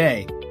for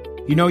today.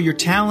 Your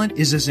talent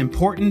is as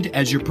important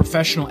as your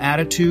professional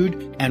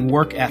attitude and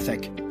work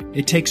ethic.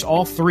 It takes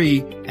all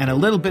three and a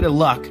little bit of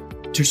luck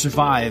to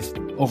survive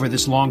over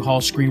this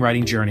long-haul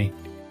screenwriting journey.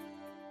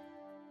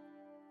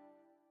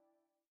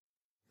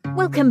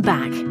 Welcome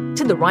back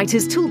to the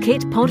Writer's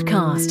Toolkit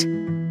podcast.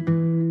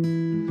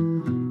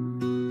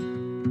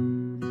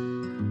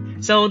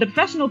 So the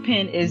Professional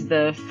Pen is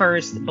the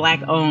first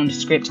Black-owned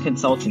script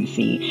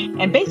consultancy.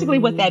 And basically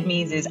what that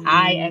means is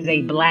I, as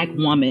a Black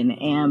woman,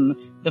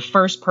 am the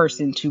first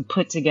person to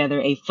put together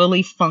a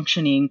fully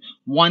functioning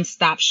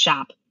one-stop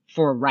shop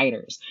for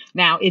writers.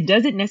 Now, it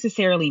doesn't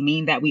necessarily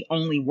mean that we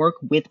only work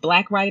with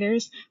Black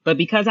writers, but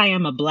because I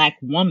am a Black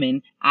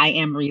woman, I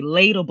am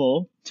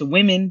relatable to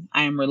women,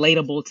 I am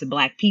relatable to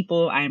Black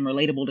people, I am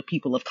relatable to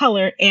people of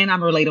color, and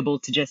I'm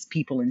relatable to just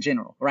people in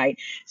general, right?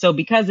 So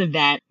because of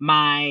that,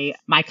 my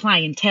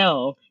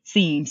clientele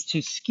seems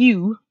to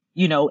skew,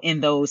 in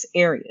those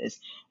areas.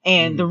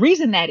 And the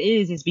reason that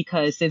is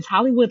because since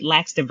Hollywood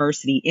lacks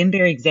diversity in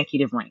their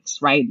executive ranks,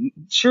 right?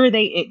 Sure,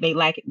 they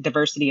lack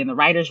diversity in the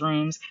writers'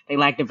 rooms. They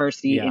lack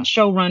diversity in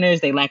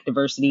showrunners. They lack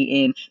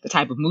diversity in the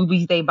type of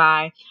movies they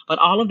buy. But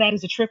all of that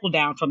is a trickle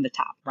down from the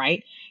top,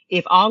 right?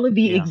 If all of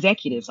the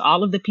executives,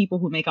 all of the people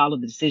who make all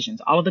of the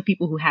decisions, all of the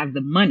people who have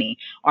the money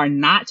are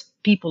not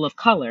people of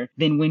color,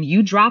 then when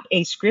you drop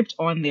a script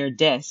on their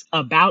desk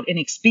about an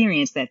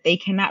experience that they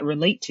cannot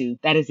relate to,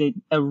 that is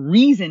a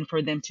reason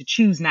for them to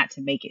choose not to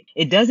make it.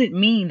 It doesn't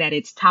mean that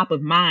it's top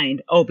of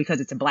mind,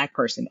 because it's a Black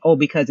person,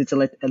 because it's a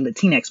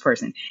Latinx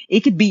person. It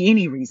could be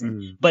any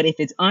reason. But if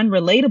it's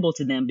unrelatable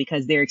to them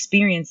because their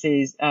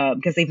experiences,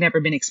 because they've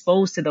never been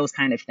exposed to those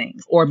kind of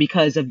things, or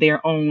because of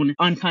their own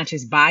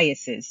unconscious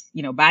biases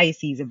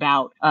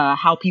about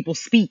how people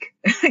speak,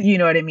 you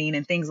know what I mean?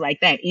 And things like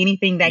that.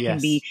 Anything that can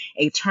be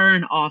a turn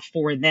off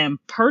for them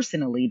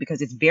personally,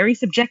 because it's very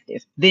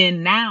subjective,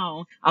 then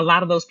now a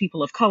lot of those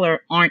people of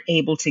color aren't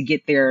able to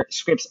get their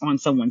scripts on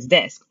someone's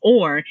desk.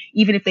 Or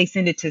even if they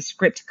send it to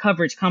script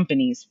coverage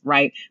companies,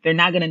 right, they're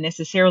not going to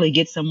necessarily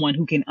get someone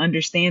who can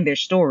understand their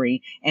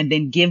story and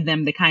then give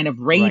them the kind of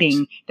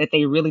rating that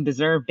they really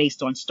deserve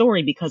based on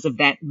story, because of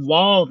that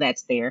wall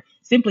that's there,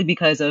 simply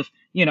because of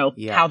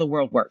how the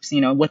world works,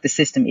 what the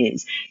system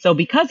is. So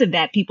because of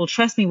that, people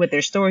trust me with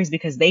their stories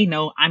because they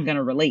know I'm going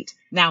to relate.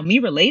 Now, me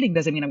relating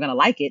doesn't mean I'm going to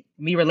like it.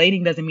 Me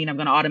relating doesn't mean I'm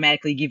going to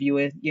automatically give you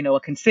a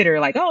consider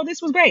like, oh,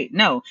 this was great.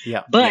 No,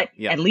 but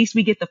at least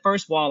we get the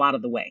first wall out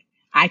of the way.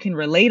 I can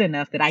relate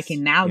enough that I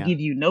can now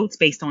give you notes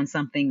based on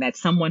something that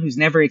someone who's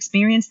never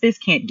experienced this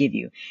can't give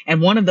you.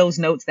 And one of those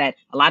notes that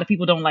a lot of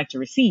people don't like to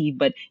receive,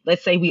 but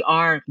let's say we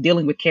are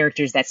dealing with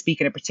characters that speak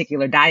in a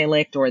particular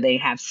dialect, or they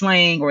have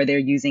slang, or they're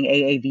using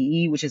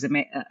AAVE, which is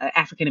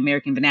African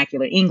American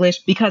Vernacular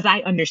English. Because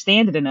I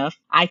understand it enough,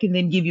 I can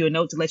then give you a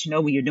note to let you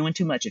know when you're doing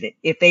too much of it.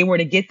 If they were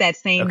to get that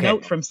same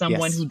note from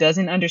someone who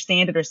doesn't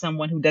understand it, or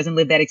someone who doesn't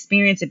live that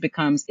experience, it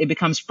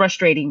becomes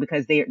frustrating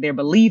because they're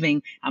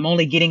believing I'm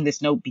only getting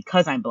this note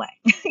because I'm Black,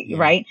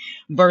 right?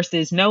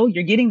 Versus no,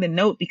 you're getting the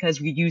note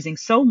because we're using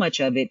so much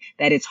of it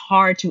that it's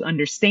hard to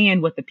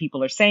understand what the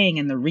people are saying,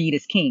 and the read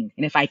is king.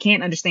 And if I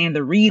can't understand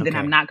the read, then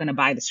I'm not going to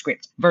buy the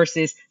script.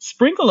 Versus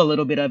sprinkle a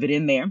little bit of it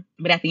in there.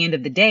 But at the end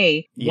of the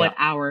day, what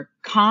our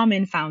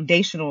common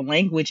foundational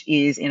language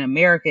is in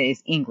America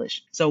is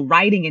English. So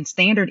writing in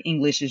standard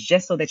English is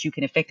just so that you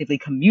can effectively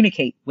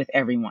communicate with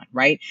everyone,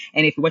 right?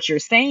 And if what you're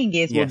saying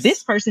is, well,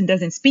 this person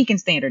doesn't speak in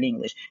standard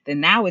English, then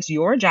now it's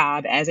your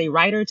job as a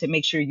writer to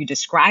make sure you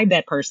describe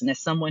that person as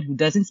someone who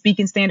doesn't speak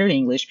in standard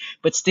English,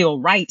 but still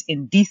write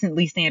in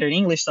decently standard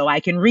English so I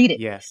can read it.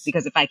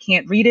 Because if I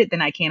can't read it,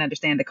 then I can't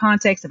understand the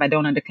context. If I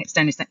don't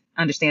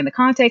understand the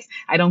context,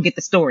 I don't get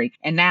the story.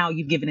 And now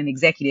you've given an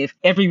executive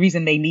every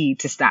reason they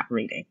need to stop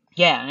reading.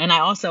 Yeah. And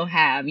I also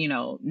have,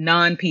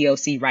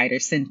 non-POC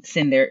writers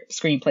send their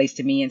screenplays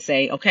to me and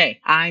say, okay,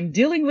 I'm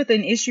dealing with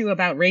an issue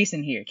about race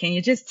in here. Can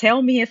you just tell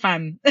me if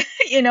I'm,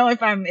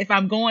 if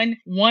I'm going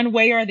one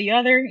way or the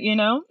other,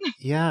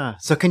 Yeah.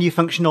 So can you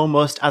function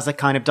almost as a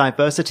kind of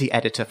diversity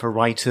editor for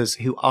writers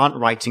who aren't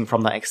writing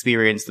from that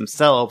experience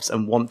themselves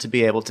and want to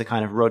be able to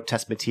kind of road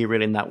test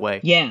material in that way?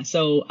 Yeah.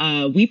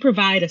 So we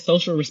provide a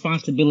social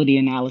responsibility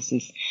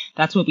analysis.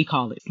 That's what we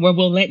call it, where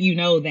we'll let you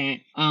know that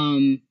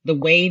the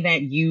way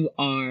that you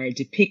are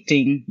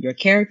depicting your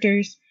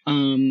characters,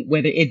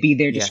 whether it be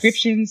their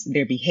descriptions,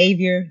 their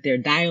behavior, their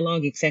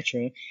dialogue,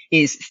 etc.,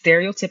 is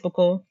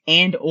stereotypical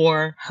and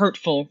or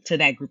hurtful to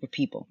that group of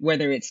people,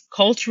 whether it's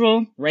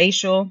cultural,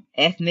 racial,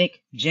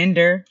 ethnic,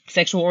 gender,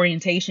 sexual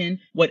orientation,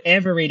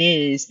 whatever it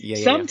is.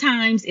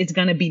 Sometimes it's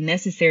going to be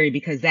necessary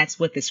because that's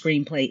what the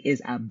screenplay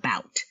is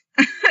about.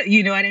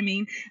 You know what I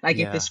mean? Like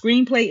if the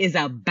screenplay is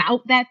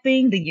about that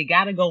thing, then you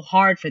got to go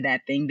hard for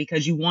that thing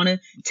because you want to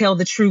tell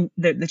the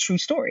true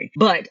story.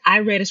 But I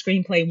read a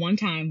screenplay one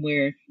time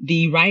where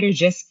the writer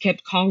just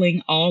kept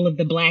calling all of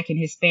the Black and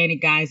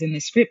Hispanic guys in the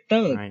script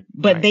thugs,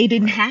 but they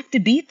didn't have to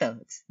be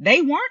thugs.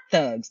 They weren't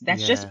thugs.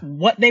 That's just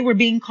what they were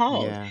being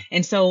called.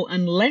 And so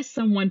unless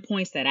someone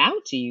points that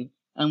out to you,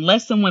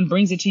 unless someone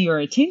brings it to your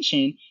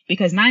attention,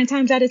 because 9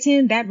 times out of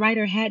 10, that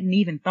writer hadn't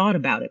even thought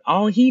about it.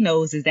 All he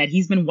knows is that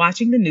he's been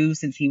watching the news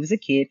since he was a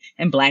kid,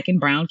 and Black and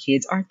brown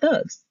kids are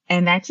thugs.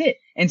 And that's it.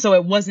 And so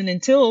it wasn't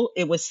until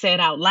it was said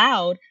out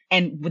loud.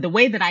 And the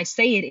way that I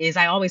say it is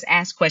I always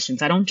ask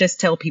questions. I don't just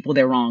tell people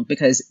they're wrong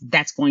because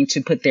that's going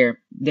to put their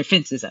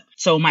fences up.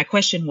 So my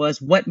question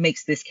was, what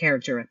makes this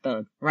character a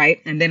thug,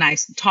 right? And then I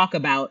talk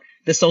about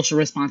the social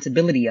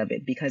responsibility of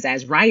it, because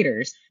as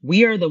writers,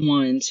 we are the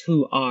ones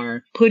who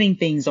are putting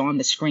things on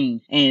the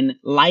screen, and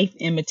life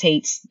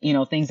imitates,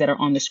 things that are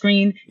on the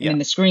screen, and then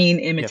the screen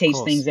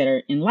imitates things that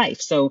are in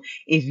life. So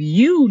if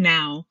you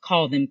now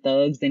call them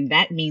thugs, then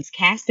that means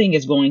casting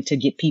is going to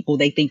get people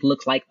they think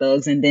looks like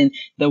thugs. And then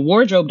the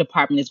wardrobe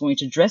department is going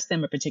to dress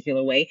them a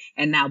particular way.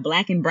 And now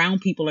black and brown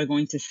people are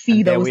going to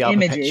see those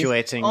images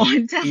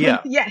on television.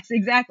 Yeah. Yes,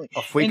 exactly.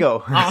 Off we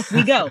go. Off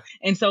we go.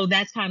 And so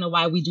that's kind of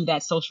why we do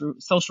that social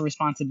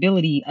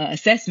responsibility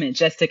assessment,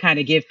 just to kind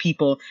of give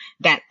people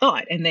that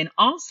thought. And then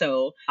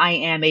also, I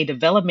am a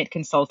development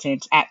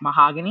consultant at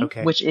Mahogany,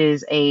 which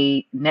is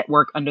a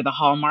network under the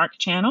Hallmark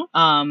channel.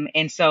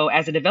 And so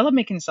as a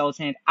development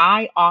consultant,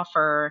 I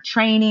offer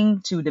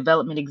training to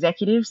development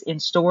executives in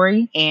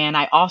story. And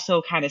I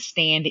also kind of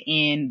stand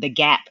in the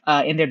gap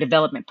in their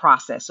development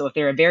process. So if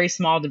they're a very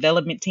small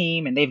development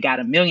team and they've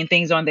got a million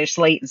things on their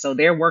slate, and so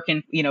they're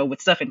working,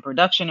 with stuff in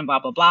production and blah,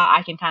 blah, blah,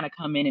 I can kind of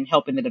come in and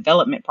help in the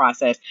development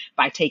process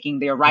by taking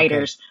their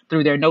writers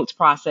through their notes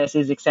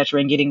processes, et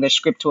cetera, and getting their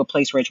script to a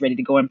place where it's ready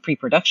to go in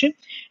pre-production.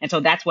 And so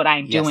that's what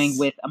I'm doing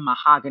with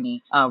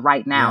Mahogany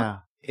right now. Yeah.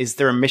 Is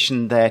there a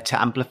mission there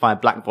to amplify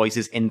Black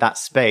voices in that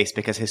space?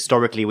 Because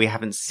historically we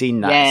haven't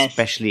seen that,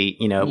 especially,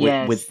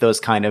 with those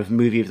kind of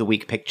movie of the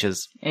week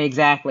pictures.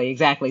 Exactly.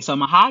 So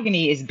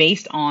Mahogany is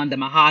based on the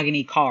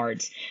Mahogany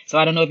cards. So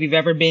I don't know if you've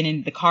ever been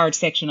in the card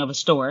section of a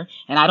store,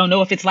 and I don't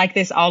know if it's like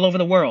this all over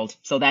the world.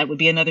 So that would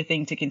be another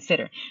thing to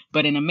consider.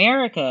 But in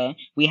America,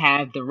 we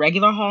have the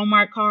regular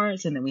Hallmark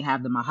cards, and then we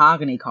have the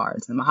Mahogany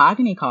cards. The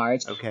Mahogany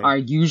cards are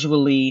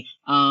usually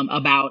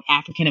about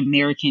African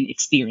American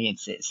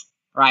experiences.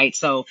 Right.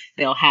 So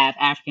they'll have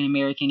African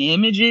American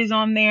images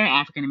on there,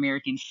 African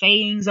American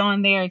sayings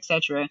on there,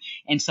 etc.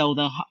 And so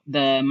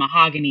the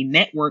Mahogany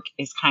Network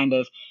is kind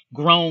of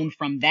grown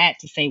from that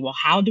to say, well,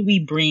 how do we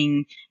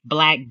bring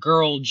Black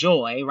girl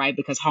joy? Right.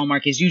 Because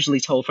Hallmark is usually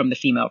told from the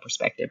female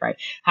perspective. Right.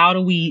 How do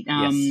we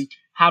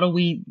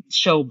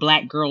show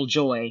Black girl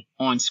joy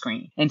on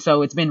screen? And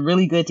so it's been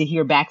really good to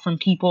hear back from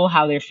people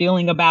how they're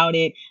feeling about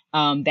it,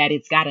 that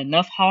it's got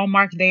enough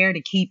Hallmark there to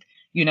keep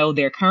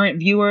their current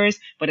viewers,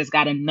 but it's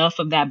got enough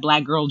of that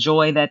Black girl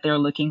joy that they're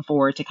looking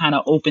for to kind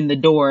of open the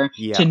door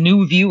to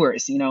new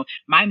viewers.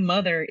 My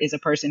mother is a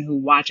person who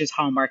watches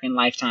Hallmark and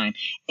Lifetime.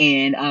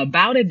 And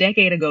about a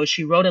decade ago,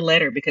 she wrote a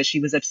letter because she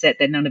was upset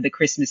that none of the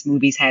Christmas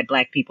movies had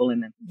Black people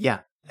in them. Yeah.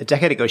 A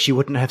decade ago, she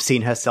wouldn't have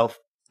seen herself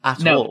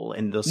at all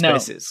in those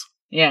spaces.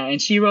 Yeah,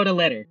 and she wrote a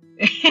letter.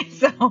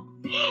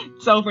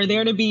 So for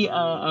there to be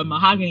a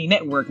Mahogany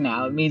Network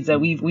now, it means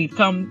that we've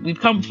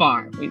come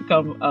far. We've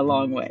come a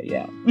long way.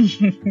 Yeah.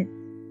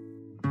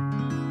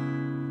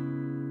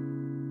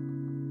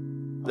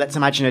 Let's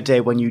imagine a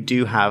day when you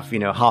do have,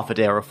 half a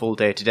day or a full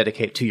day to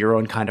dedicate to your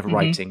own kind of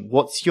writing.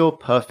 What's your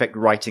perfect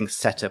writing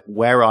setup?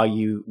 Where are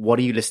you? What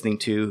are you listening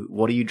to?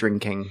 What are you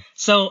drinking?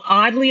 So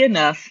oddly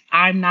enough,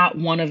 I'm not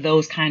one of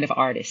those kind of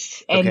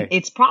artists. And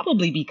it's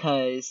probably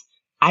because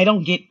I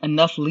don't get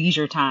enough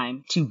leisure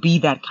time to be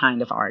that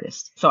kind of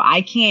artist. So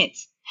I can't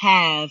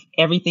have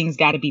everything's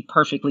got to be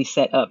perfectly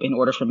set up in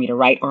order for me to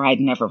write, or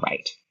I'd never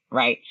write.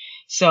 Right.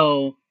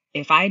 So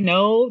if I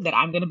know that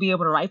I'm going to be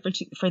able to write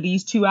for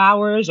these 2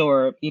 hours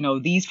or,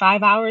 these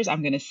 5 hours,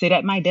 I'm going to sit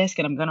at my desk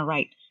and I'm going to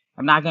write.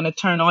 I'm not going to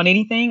turn on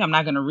anything. I'm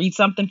not going to read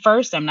something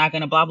first. I'm not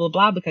going to blah, blah,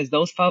 blah, because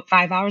those 5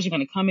 hours are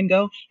going to come and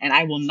go, and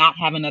I will not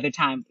have another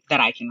time that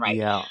I can write.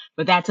 Yeah.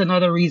 But that's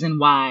another reason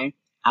why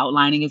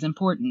outlining is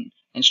important.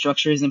 And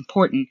structure is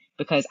important,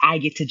 because I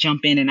get to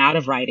jump in and out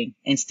of writing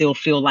and still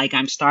feel like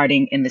I'm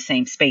starting in the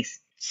same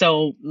space.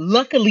 So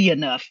luckily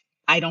enough,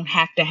 I don't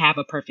have to have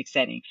a perfect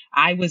setting.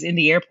 I was in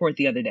the airport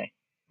the other day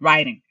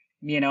writing.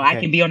 I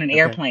can be on an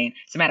airplane.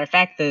 As a matter of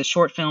fact, the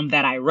short film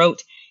that I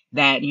wrote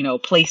that,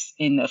 placed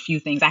in a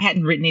few things, I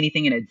hadn't written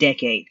anything in a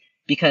decade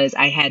because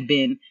I had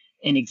been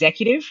an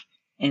executive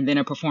and then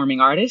a performing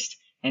artist.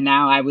 And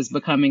now I was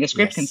becoming a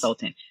script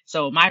consultant.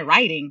 So my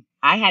writing,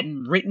 I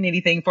hadn't written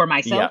anything for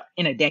myself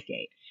in a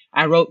decade.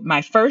 I wrote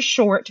my first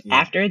short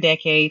after a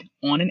decade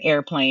on an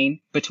airplane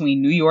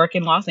between New York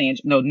and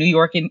New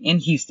York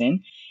and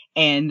Houston.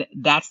 And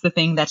that's the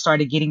thing that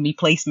started getting me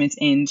placements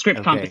in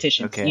script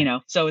competitions,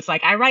 So it's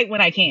like I write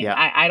when I can.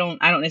 I don't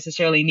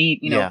necessarily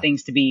need,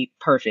 things to be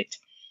perfect.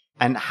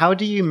 And how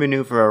do you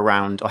maneuver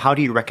around, or how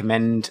do you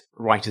recommend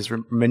writers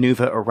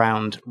maneuver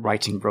around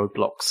writing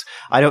roadblocks?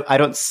 I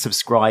don't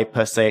subscribe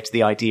per se to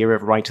the idea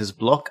of writer's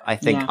block. I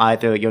think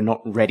either you're not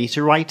ready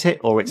to write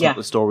it, or it's not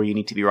the story you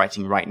need to be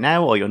writing right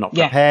now, or you're not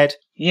prepared.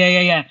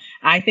 Yeah.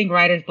 I think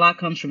writer's block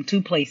comes from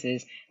two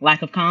places: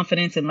 lack of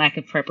confidence and lack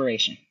of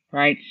preparation,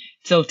 right?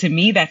 So to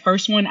me, that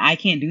first one, I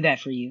can't do that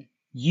for you.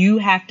 You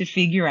have to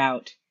figure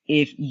out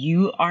if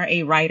you are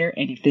a writer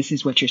and if this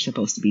is what you're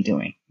supposed to be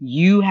doing.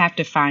 You have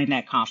to find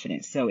that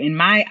confidence. So in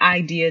my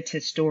idea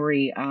to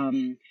story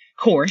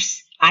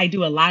course, I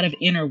do a lot of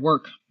inner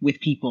work with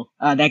people.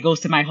 That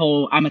goes to my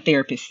whole I'm a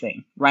therapist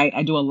thing, right?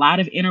 I do a lot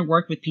of inner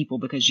work with people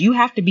because you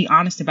have to be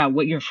honest about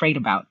what you're afraid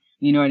about.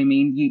 You know what I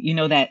mean? You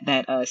know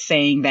that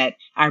saying that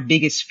our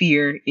biggest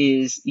fear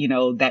is,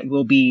 that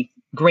we'll be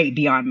great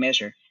beyond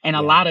measure. And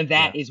a lot of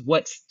that is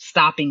what's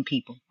stopping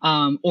people,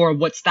 or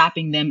what's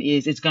stopping them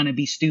is it's going to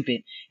be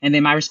stupid. And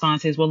then my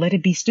response is, well, let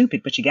it be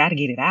stupid, but you got to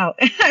get it out.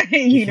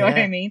 You know what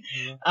I mean?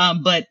 Yeah.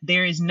 But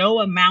there is no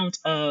amount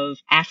of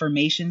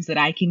affirmations that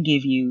I can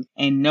give you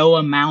and no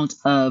amount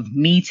of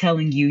me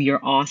telling you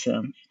you're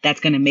awesome that's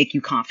going to make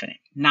you confident.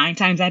 9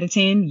 times out of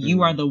 10,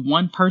 you are the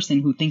one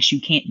person who thinks you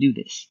can't do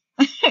this.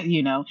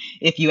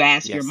 If you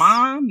ask your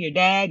mom, your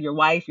dad, your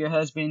wife, your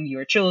husband,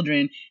 your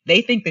children,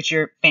 they think that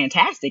you're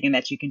fantastic and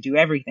that you can do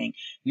everything.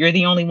 You're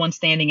the only one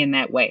standing in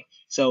that way.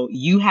 So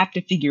you have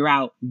to figure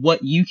out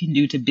what you can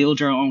do to build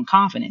your own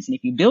confidence. And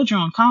if you build your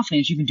own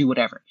confidence, you can do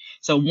whatever.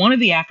 So one of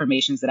the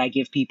affirmations that I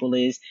give people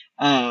is,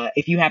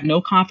 if you have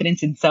no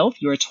confidence in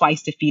self, you are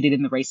twice defeated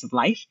in the race of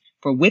life.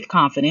 For with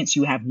confidence,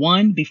 you have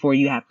won before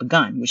you have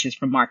begun, which is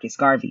from Marcus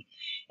Garvey.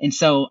 And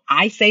so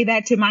I say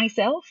that to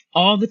myself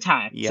all the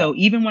time. Yeah. So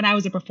even when I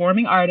was a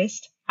performing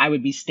artist, I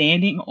would be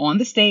standing on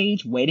the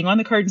stage, waiting on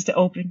the curtains to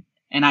open.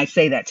 And I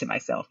say that to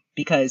myself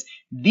because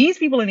these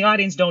people in the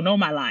audience don't know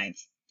my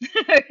lines.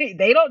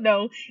 They don't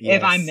know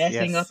if I'm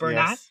messing up or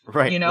not.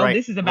 Right,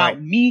 this is about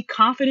me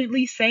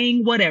confidently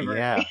saying whatever.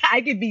 Yeah.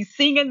 I could be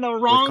singing the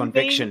wrong with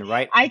conviction, thing.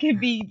 Right? I could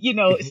be,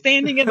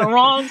 standing in the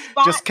wrong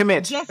spot. Just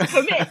commit.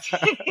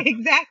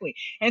 Exactly.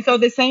 And so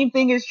the same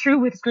thing is true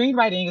with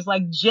screenwriting. It's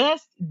like,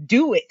 just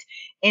do it.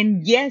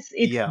 And yes,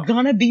 it's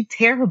gonna be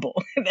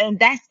terrible. And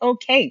that's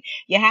okay.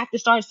 You have to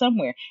start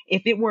somewhere.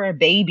 If it were a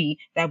baby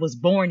that was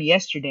born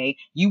yesterday,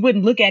 you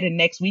wouldn't look at it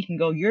next week and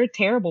go, you're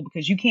terrible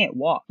because you can't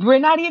walk. We're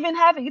not even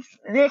having,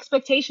 the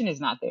expectation is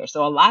not there.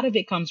 So a lot of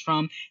it comes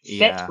from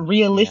set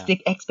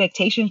realistic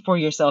expectations for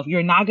yourself.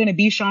 You're not going to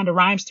be Shonda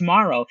Rhimes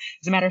tomorrow.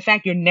 As a matter of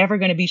fact, you're never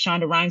going to be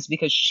Shonda Rhimes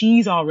because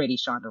she's already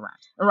Shonda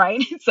Rhimes,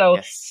 right? So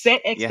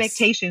set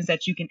expectations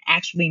that you can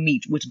actually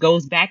meet, which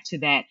goes back to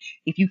that.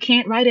 If you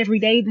can't write every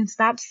day, then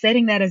stop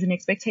setting that as an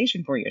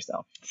expectation for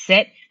yourself.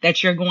 Set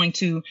that you're going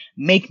to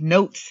make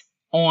notes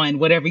on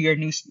whatever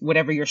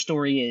your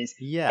story is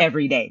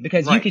every day,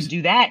 because you can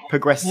do that.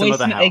 Progress some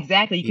other how.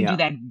 Exactly. You can do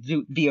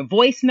that via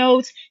voice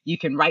notes. You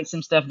can write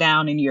some stuff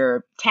down in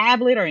your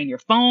tablet or in your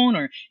phone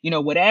or,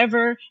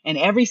 whatever. And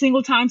every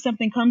single time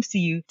something comes to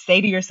you,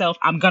 say to yourself,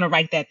 I'm going to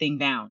write that thing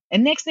down.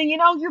 And next thing you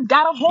know, you've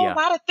got a whole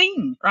lot of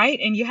things, right?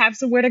 And you have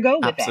somewhere to go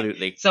with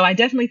that. So I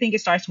definitely think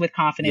it starts with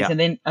confidence. And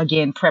then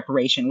again,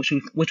 preparation,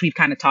 which we've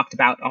kind of talked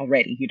about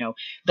already,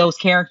 those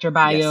character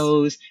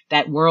bios,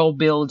 that world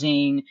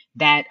building,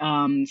 that,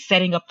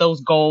 setting up those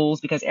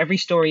goals, because every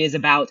story is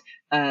about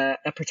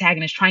a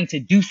protagonist trying to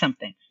do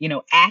something,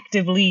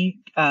 actively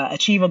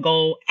achieve a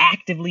goal,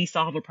 actively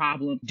solve a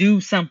problem,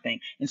 do something.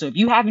 And so if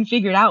you haven't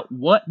figured out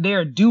what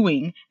they're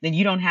doing, then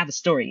you don't have a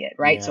story yet,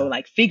 right? So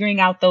like figuring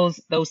out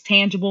those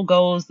tangible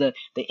goals, the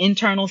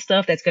internal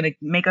stuff that's going to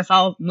make us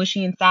all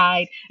mushy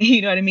inside,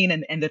 you know what I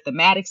mean? And the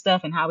thematic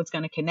stuff and how it's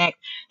going to connect,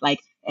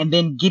 and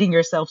then getting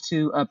yourself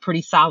to a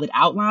pretty solid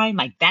outline,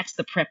 that's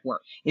the prep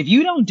work. If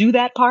you don't do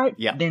that part,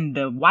 then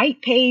the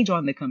white page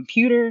on the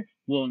computer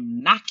will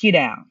knock you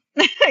down.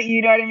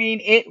 You know what I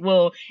mean?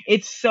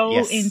 It's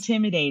so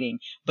intimidating,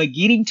 but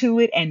getting to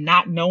it and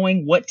not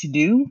knowing what to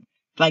do,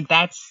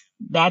 that's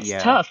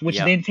tough, which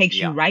then takes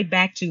you right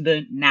back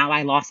to now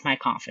I lost my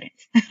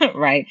confidence,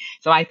 right?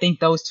 So I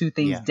think those two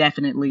things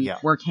definitely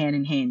work hand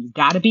in hand. You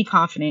got to be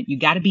confident. You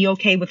got to be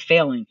okay with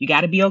failing. You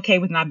got to be okay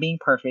with not being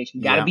perfect.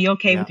 You got to be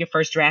okay with your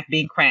first draft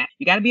being crap.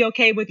 You got to be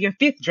okay with your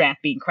 5th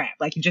draft being crap.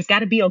 You just got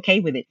to be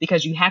okay with it,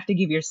 because you have to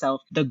give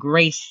yourself the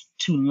grace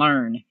to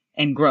learn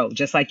and grow,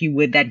 just like you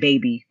would that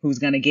baby who's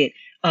going to get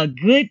a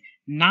good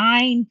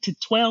 9 to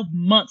 12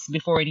 months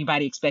before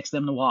anybody expects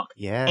them to walk.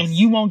 Yes. And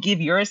you won't give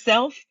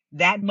yourself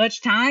that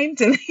much time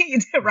to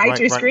write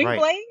your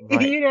screenplay.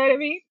 Right. You know what I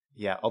mean?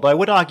 Yeah. Although I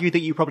would argue that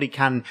you probably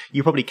can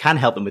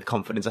help them with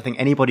confidence. I think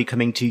anybody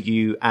coming to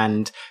you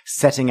and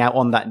setting out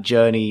on that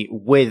journey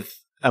with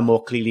a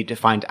more clearly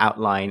defined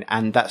outline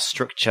and that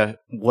structure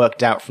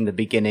worked out from the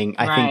beginning,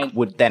 I think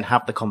would then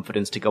have the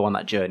confidence to go on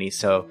that journey.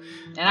 So,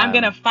 and I'm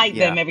going to fight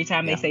them every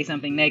time they say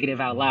something negative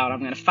out loud. I'm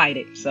going to fight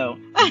it. So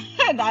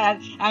I'm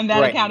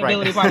that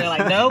accountability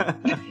partner.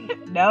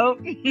 Nope.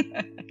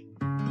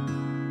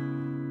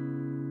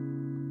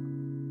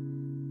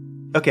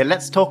 Okay,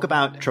 let's talk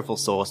about Truffle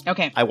Sauce.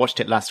 Okay. I watched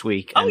it last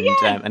week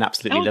and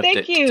absolutely loved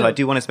it. You. So I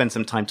do want to spend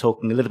some time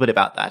talking a little bit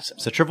about that.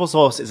 So Truffle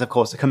Sauce is, of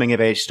course, a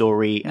coming-of-age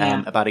story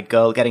about a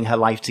girl getting her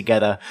life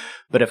together.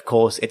 But, of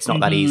course, it's not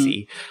that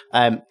easy.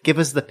 Give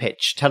us the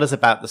pitch. Tell us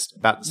about the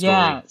story.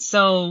 Yeah,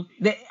 so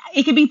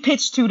it could be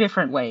pitched 2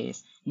 different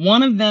ways.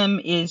 One of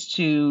them is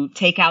to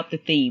take out the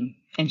theme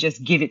and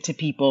just give it to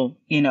people,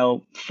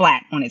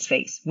 flat on its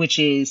face, which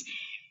is,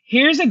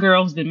 here's a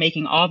girl who's been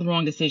making all the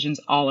wrong decisions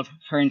all of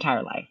her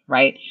entire life,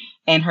 right?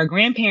 And her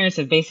grandparents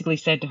have basically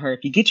said to her,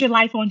 if you get your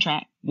life on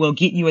track, we'll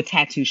get you a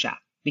tattoo shop.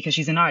 because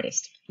she's an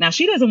artist. Now,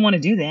 she doesn't want to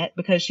do that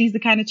because she's the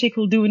kind of chick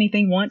who'll do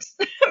anything once,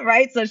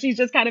 right? So she's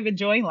just kind of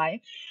enjoying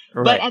life.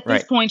 But at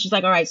this point, she's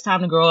like, all right, it's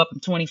time to grow up. I'm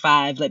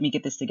 25. Let me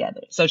get this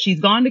together. So she's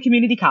gone to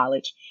community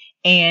college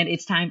and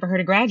it's time for her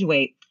to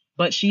graduate.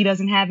 But she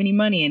doesn't have any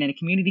money. And in a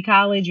community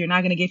college, you're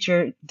not going to get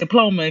your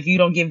diploma if you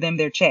don't give them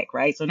their check,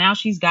 right? So now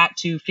she's got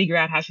to figure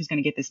out how she's going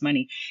to get this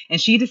money.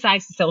 And she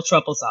decides to sell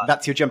truffle sauce.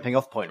 That's your jumping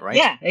off point, right?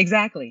 Yeah,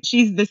 exactly.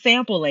 She's the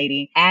sample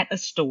lady at a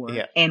store.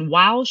 Yeah. And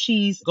while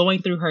she's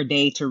going through her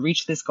day to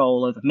reach this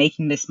goal of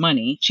making this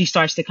money, she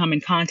starts to come in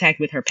contact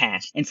with her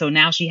past. And so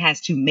now she has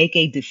to make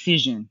a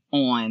decision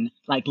on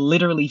like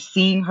literally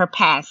seeing her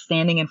past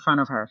standing in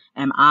front of her.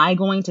 Am I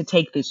going to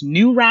take this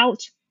new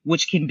route,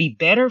 which can be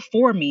better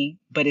for me,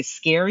 but it's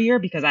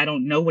scarier because I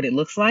don't know what it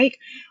looks like?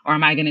 Or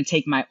am I going to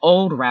take my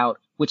old route,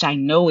 which I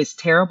know is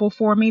terrible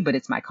for me, but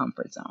it's my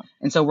comfort zone?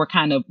 And so we're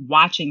kind of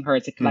watching her.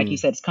 It's like you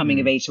said, it's coming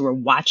of age. So we're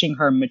watching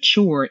her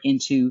mature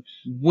into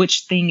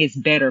which thing is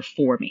better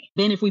for me.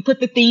 Then if we put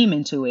the theme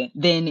into it,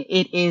 then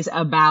it is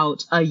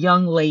about a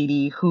young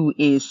lady who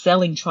is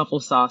selling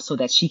truffle sauce so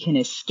that she can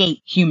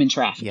escape human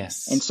trafficking.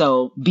 Yes. And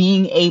so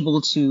being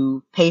able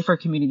to pay for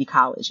community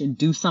college and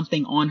do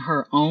something on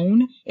her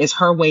own is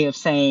her way of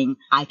saying,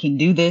 I can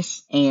do this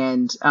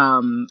and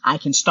I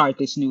can start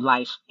this new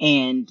life.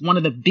 And one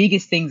of the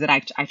biggest things that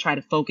I try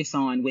to focus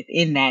on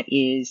within that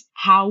is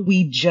how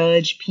we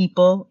judge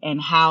people and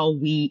how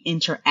we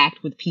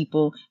interact with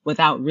people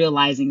without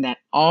realizing that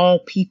all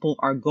people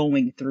are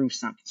going through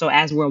something. So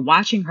as we're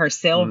watching her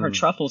sell her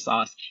truffle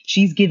sauce,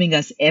 she's giving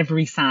us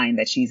every sign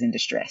that she's in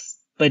distress,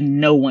 but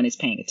no one is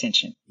paying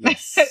attention.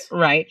 Yes.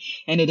 Right.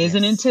 And it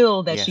isn't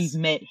until that she's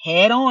met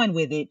head on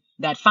with it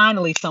that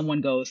finally someone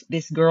goes,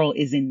 this girl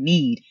is in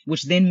need,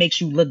 which then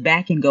makes you look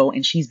back and go,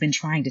 and she's been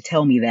trying to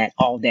tell me that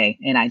all day.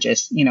 And I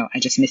just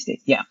missed it.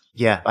 Yeah.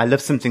 Yeah. I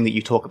love something that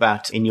you talk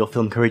about in your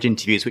film Courage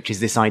interviews, which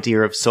is this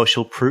idea of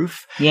social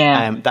proof.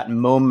 Yeah. That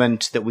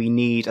moment that we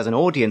need as an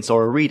audience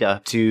or a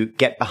reader to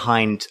get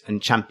behind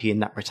and champion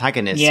that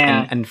protagonist.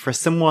 Yeah. And for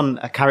someone,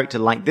 a character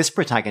like this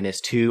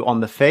protagonist, who on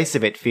the face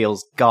of it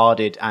feels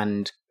guarded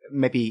and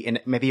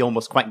maybe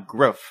almost quite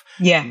gruff.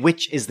 Yeah.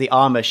 Which is the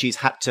armor she's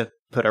had to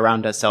put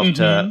around herself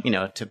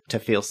to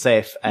feel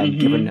safe, and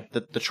given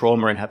the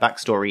trauma in her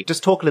backstory.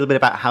 Just talk a little bit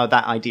about how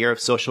that idea of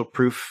social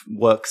proof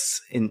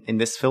works in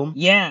this film.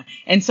 Yeah.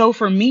 And so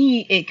for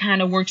me, it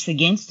kind of works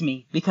against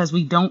me because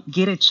we don't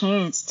get a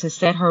chance to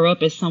set her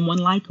up as someone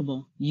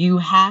likable. You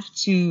have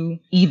to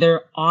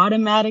either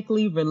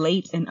automatically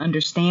relate and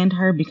understand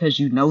her because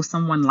you know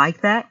someone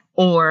like that,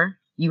 or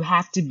you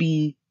have to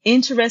be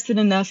interested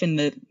enough in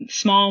the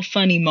small,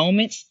 funny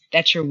moments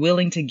that you're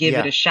willing to give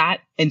it a shot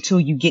until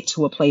you get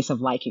to a place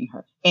of liking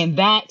her. And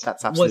that's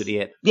absolutely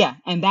it. Yeah.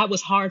 And that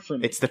was hard for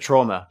me. It's the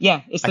trauma.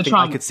 Yeah. It's the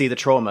trauma. I could see the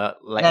trauma.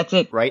 That's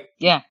it. Right?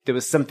 Yeah. There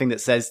was something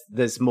that says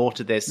there's more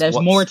to this. There's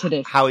more to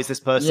this. How is this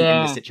person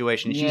in this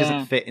situation? She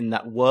doesn't fit in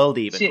that world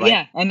even, right?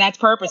 Yeah. And that's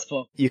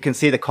purposeful. You can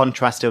see the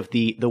contrast of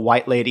the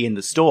white lady in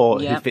the store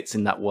who fits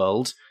in that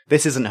world.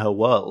 This isn't her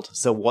world.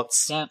 So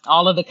what's... Yeah.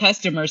 All of the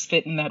customers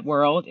fit in that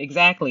world.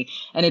 Exactly.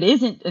 And it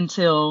isn't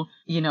until,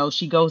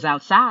 she goes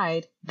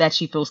outside that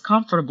she feels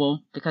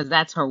comfortable because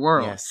that's her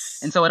world. Yes.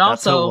 And so it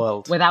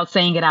also, without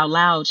saying it out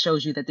loud,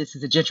 shows you that this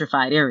is a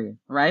gentrified area,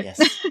 right?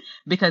 Yes.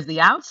 Because the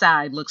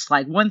outside looks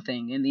like one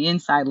thing and the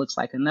inside looks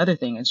like another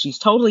thing. And she's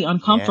totally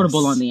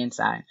uncomfortable on the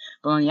inside,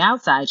 but on the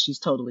outside, she's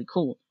totally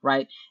cool,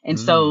 right? And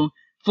so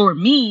for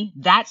me,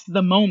 that's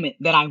the moment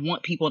that I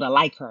want people to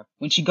like her.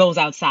 When she goes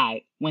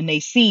outside, when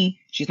they see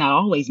she's not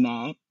always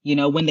mad,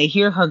 when they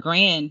hear her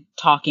grand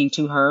talking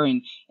to her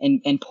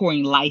and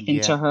pouring life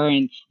into her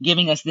and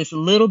giving us this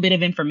little bit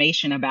of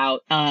information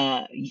about,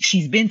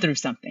 she's been through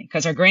something.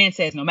 Cause her grand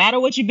says, no matter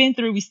what you've been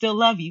through, we still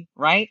love you.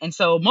 Right. And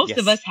so most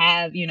of us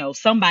have,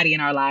 somebody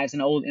in our lives,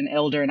 an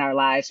elder in our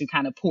lives who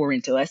kind of pour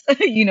into us,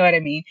 you know what I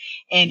mean?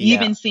 And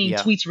even seeing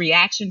Tweet's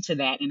reaction to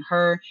that and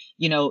her,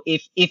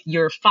 if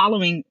you're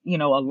following,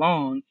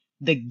 along,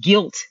 the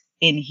guilt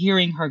in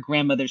hearing her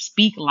grandmother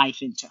speak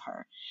life into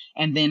her,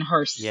 and then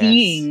her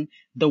seeing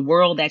the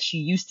world that she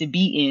used to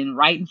be in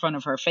right in front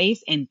of her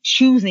face and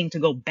choosing to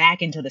go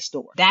back into the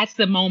store. That's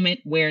the moment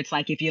where it's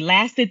like, if you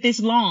lasted this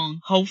long,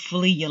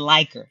 hopefully you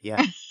like her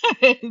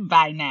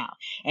by now.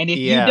 And if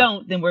you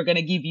don't, then we're going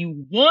to give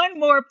you one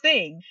more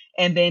thing.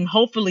 And then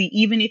hopefully,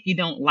 even if you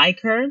don't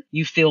like her,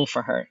 you feel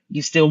for her.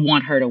 You still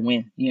want her to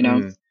win,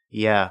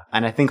 Yeah.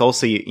 And I think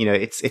also,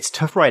 it's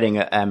tough writing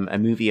a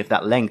movie of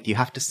that length. You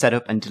have to set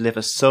up and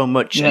deliver so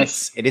much.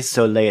 Yes. And it is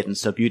so layered and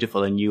so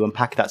beautiful. And you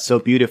unpack that so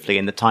beautifully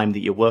in the time that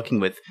you're working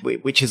with,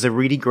 which is a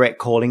really great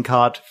calling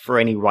card for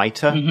any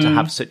writer to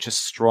have such a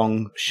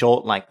strong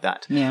short like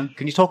that. Yeah.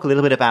 Can you talk a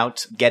little bit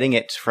about getting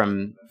it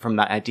from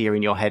that idea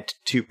in your head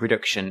to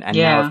production? And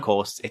now, of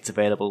course, it's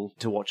available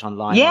to watch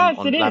online on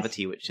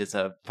Blavity, which is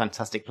a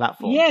fantastic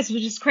platform. Yes,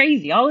 which is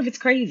crazy. All of it's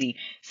crazy.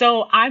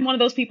 So I'm one of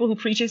those people who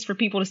preaches for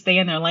people to stay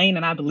in their lane,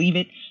 and I believe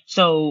it.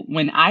 So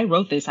when I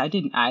wrote this, I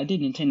didn't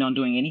intend on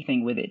doing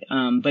anything with it.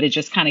 But it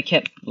just kind of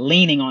kept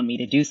leaning on me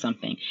to do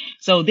something.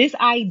 So this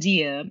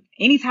idea,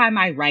 anytime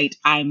I write,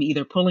 I'm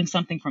either pulling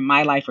something from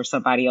my life or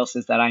somebody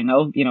else's that I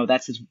know.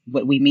 That's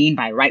what we mean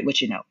by write what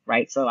you know,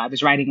 right? So I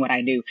was writing what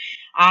I knew.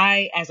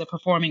 I, as a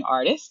performing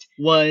artist,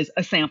 was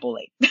a sample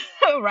lady,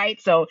 right?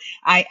 So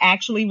I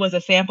actually was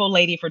a sample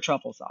lady for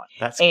truffle sauce.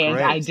 That's and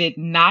great. I did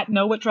not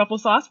know what truffle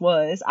sauce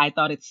was. I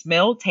thought it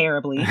smelled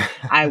terribly.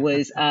 I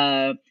was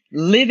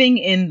living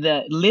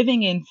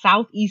in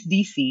Southeast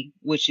DC,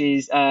 which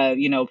is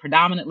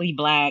predominantly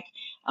Black.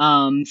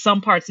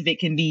 Some parts of it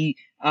can be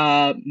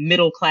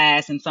middle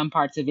class, and some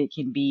parts of it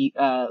can be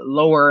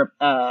lower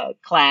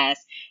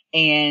class.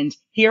 And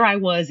here I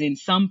was in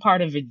some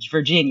part of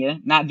Virginia,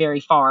 not very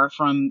far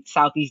from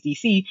Southeast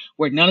DC,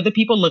 where none of the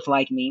people looked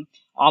like me.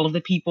 All of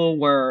the people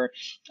were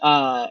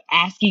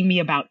asking me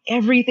about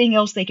everything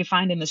else they could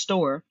find in the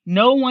store.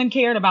 No one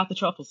cared about the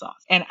truffle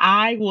sauce. And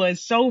I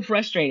was so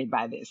frustrated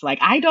by this. Like,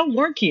 I don't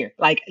work here.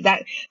 Like,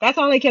 that's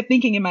all I kept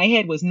thinking in my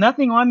head was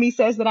nothing on me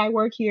says that I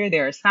work here.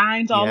 There are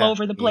signs all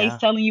over the place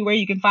telling you where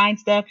you can find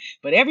stuff.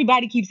 But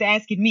everybody keeps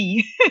asking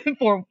me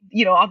for,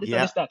 all this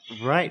other stuff.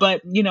 Right.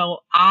 But,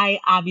 I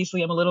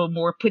obviously am a little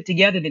more put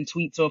together than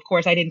Tweet. So, of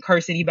course, I didn't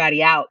curse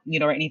anybody out,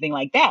 or anything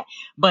like that.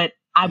 But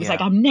I was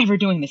like, I'm never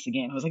doing this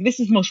again. I was like,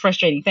 this is the most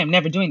frustrating thing. I'm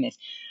never doing this.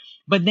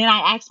 But then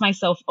I asked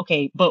myself,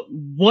 okay, but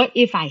what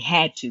if I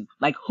had to?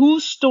 Like,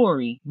 whose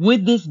story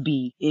would this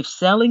be if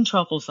selling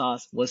truffle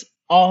sauce was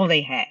all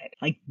they had?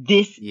 Like,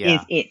 this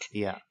is it.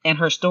 Yeah. And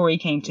her story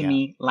came to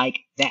me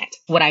like that.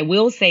 What I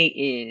will say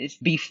is,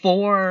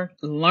 before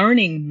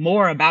learning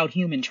more about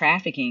human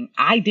trafficking,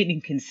 I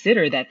didn't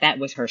consider that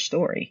was her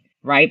story.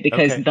 Right?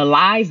 Because the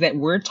lies that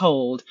we're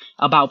told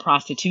about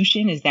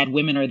prostitution is that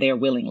women are there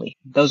willingly.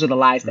 Those are the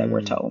lies that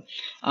we're told.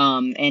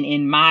 And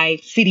in my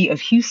city of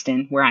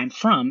Houston, where I'm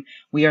from,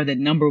 we are the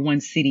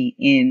 #1 city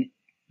in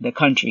the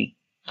country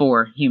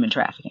for human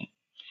trafficking,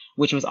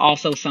 which was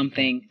also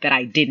something that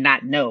I did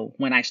not know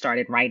when I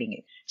started writing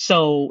it.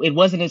 So it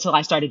wasn't until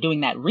I started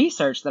doing that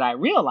research that I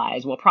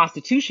realized, well,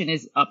 prostitution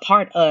is a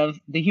part of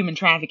the human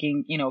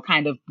trafficking,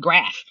 kind of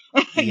graph.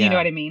 You know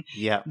what I mean?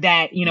 Yeah.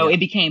 That, it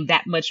became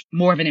that much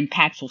more of an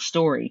impactful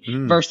story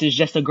versus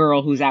just a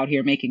girl who's out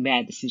here making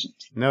bad decisions.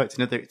 No, it's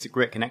a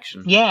great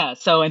connection. Yeah.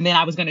 So, and then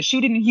I was going to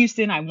shoot it in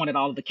Houston. I wanted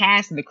all of the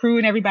cast and the crew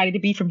and everybody to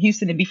be from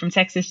Houston and be from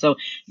Texas. So,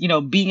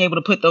 being able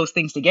to put those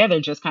things together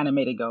just kind of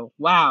made it go,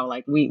 wow,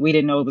 like we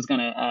didn't know it was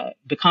going to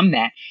become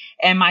that.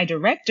 And my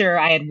director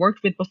I had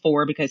worked with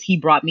before because he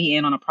brought me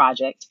in on a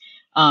project.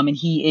 And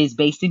he is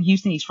based in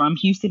Houston. He's from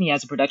Houston. He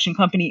has a production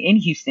company in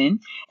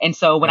Houston. And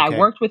so when I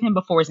worked with him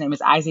before, his name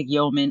is Isaac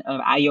Yeoman of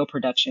IO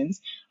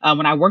Productions.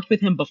 When I worked with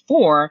him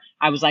before,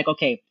 I was like,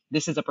 okay,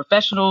 this is a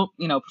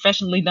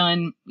professionally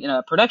done,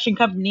 production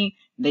company.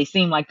 They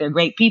seem like they're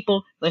great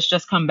people. Let's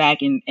just come back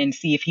and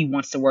see if he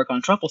wants to work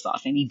on truffle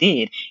sauce. And he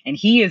did. And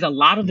he is a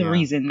lot of the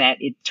reason that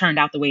it turned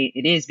out the way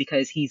it is,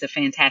 because he's a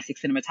fantastic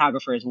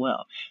cinematographer as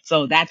well.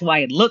 So that's why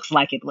it looks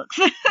like it looks.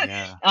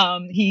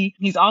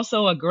 He's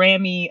also a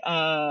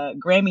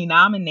Grammy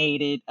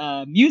nominated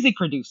music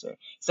producer.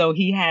 So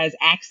he has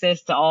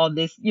access to all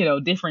this,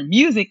 different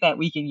music that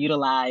we can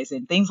utilize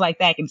and things like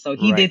that. And so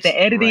he did the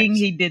editing,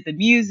 he did the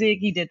music,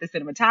 he did the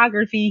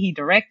cinematography, he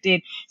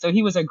directed. So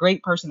he was a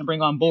great person to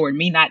bring on board,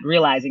 me not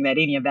realizing that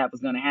any of that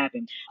was going to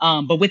happen.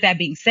 But with that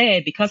being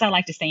said, because I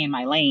like to stay in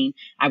my lane,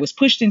 I was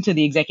pushed into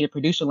the executive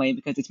producer lane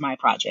because it's my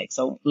project.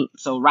 So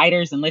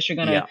writers, unless you're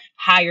going to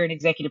hire an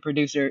executive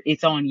producer,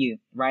 it's on you,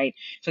 right?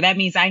 So that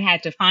means I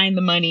had to find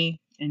the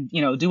money and,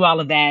 do all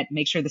of that,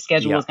 make sure the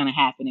schedule was going to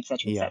happen, et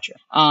cetera, et cetera.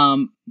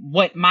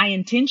 What my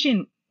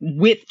intention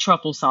with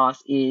truffle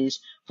sauce is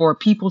for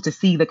people to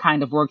see the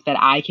kind of work that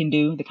I can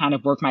do, the kind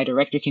of work my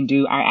director can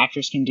do, our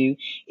actors can do.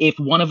 If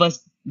one of us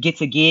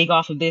gets a gig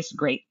off of this,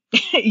 great.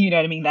 You know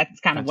what I mean?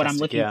 That's kind of what I'm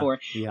looking for.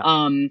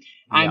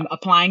 I'm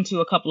applying to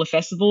a couple of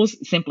festivals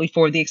simply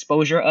for the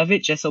exposure of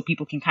it, just so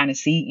people can kind of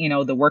see,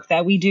 the work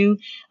that we do.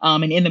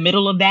 And in the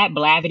middle of that,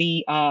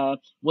 Blavity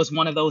was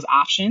one of those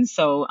options.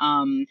 So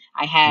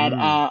I had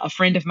a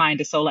friend of mine,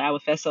 Desola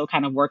Alafeso,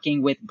 kind of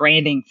working with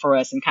branding for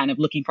us and kind of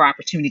looking for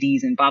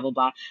opportunities and blah, blah,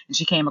 blah. And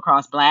she came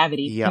across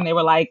Blavity and they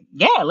were like,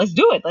 yeah, let's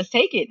do it. Let's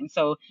take it. And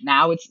so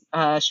now it's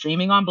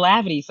streaming on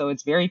Blavity. So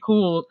it's very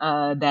cool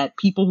that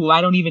people who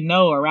I don't even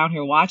know are around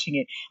here watching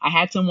it. I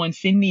had someone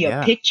send me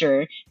a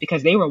picture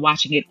because they were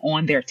watching it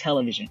on their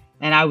television.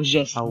 And I was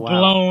just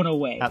blown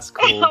away. That's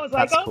cool. I was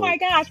like, my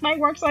gosh, my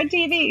work's on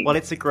TV. Well,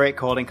 it's a great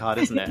calling card,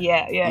 isn't it?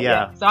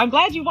 Yeah. So I'm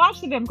glad you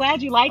watched it. I'm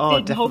glad you liked it.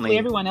 And definitely. Hopefully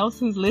everyone else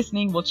who's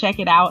listening will check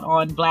it out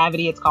on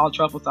Blavity. It's called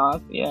Truffle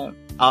Sauce. Yeah.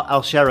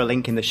 I'll share a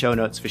link in the show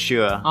notes for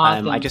sure.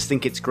 Awesome. I just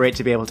think it's great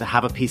to be able to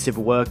have a piece of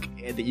work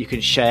that you can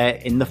share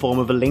in the form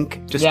of a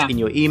link, just in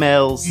your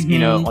emails,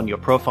 on your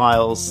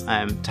profiles.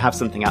 To have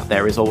something out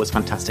there is always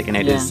fantastic, and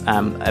it is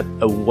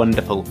a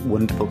wonderful,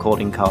 wonderful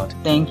calling card.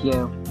 Thank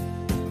you.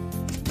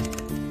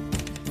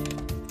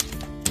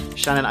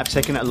 Shannan, I've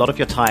taken a lot of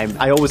your time.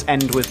 I always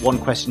end with one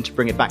question to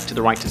bring it back to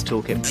the Writer's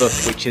Toolkit book,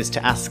 which is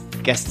to ask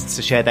guests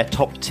to share their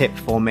top tip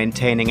for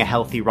maintaining a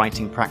healthy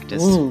writing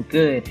practice. Ooh,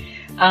 good.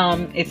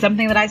 It's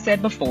something that I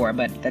said before,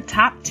 but the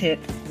top tip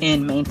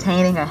in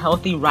maintaining a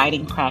healthy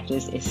writing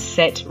practice is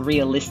set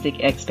realistic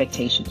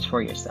expectations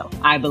for yourself.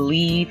 I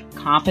believe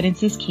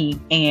confidence is key,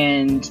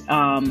 and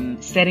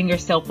setting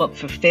yourself up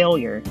for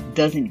failure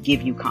doesn't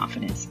give you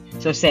confidence.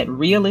 So set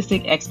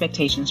realistic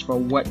expectations for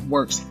what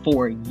works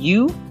for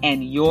you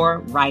and your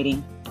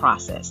writing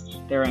process.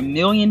 There are a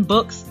million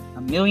books,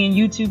 a million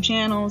YouTube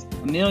channels,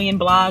 a million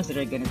blogs that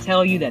are going to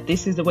tell you that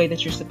this is the way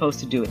that you're supposed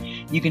to do it.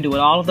 You can do it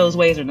all of those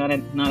ways or none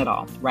at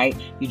all, right?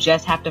 You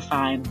just have to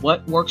find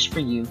what works for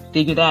you,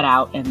 figure that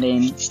out, and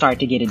then start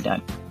to get it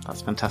done.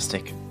 That's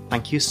fantastic.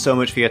 Thank you so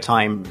much for your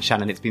time,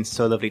 Shannan. It's been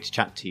so lovely to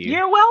chat to you.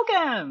 You're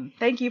welcome.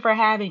 Thank you for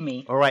having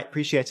me. All right,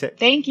 appreciate it.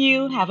 Thank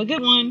you. Have a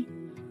good one.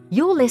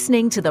 You're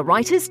listening to the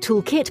Writer's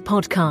Toolkit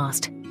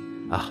podcast.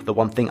 The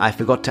one thing I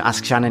forgot to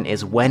ask Shannan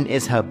is, when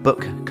is her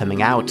book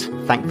coming out?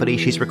 Thankfully,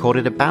 she's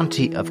recorded a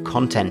bounty of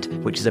content,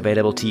 which is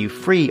available to you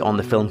free on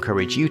the Film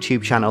Courage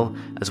YouTube channel,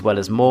 as well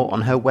as more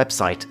on her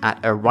website at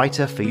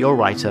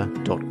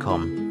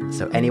awriterforyourwriter.com.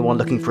 So anyone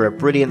looking for a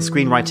brilliant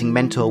screenwriting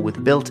mentor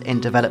with built-in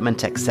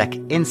development exec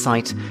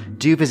insight,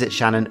 do visit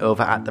Shannan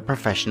over at The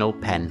Professional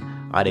Pen.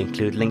 I'll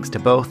include links to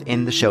both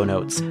in the show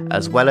notes,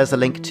 as well as a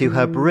link to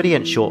her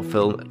brilliant short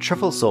film,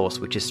 Truffle Sauce,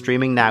 which is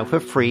streaming now for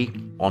free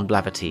on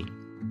Blavity.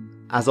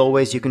 As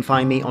always, you can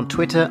find me on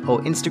Twitter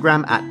or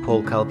Instagram at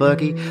Paul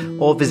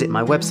Kalburgi, or visit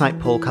my website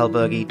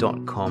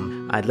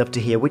paulkalburgi.com. I'd love to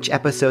hear which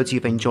episodes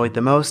you've enjoyed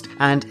the most,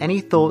 and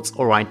any thoughts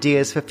or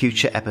ideas for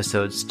future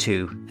episodes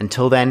too.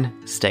 Until then,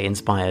 stay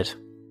inspired.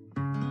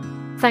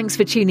 Thanks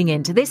for tuning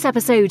in to this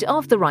episode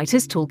of the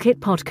Writer's Toolkit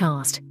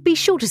podcast. Be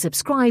sure to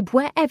subscribe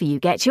wherever you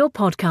get your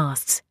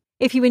podcasts.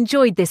 If you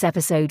enjoyed this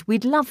episode,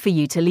 we'd love for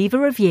you to leave a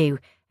review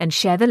and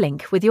share the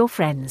link with your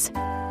friends.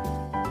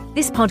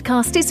 This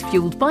podcast is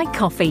fueled by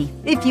coffee.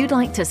 If you'd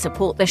like to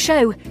support the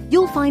show,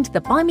 you'll find the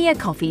Buy Me a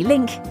Coffee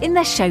link in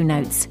the show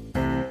notes.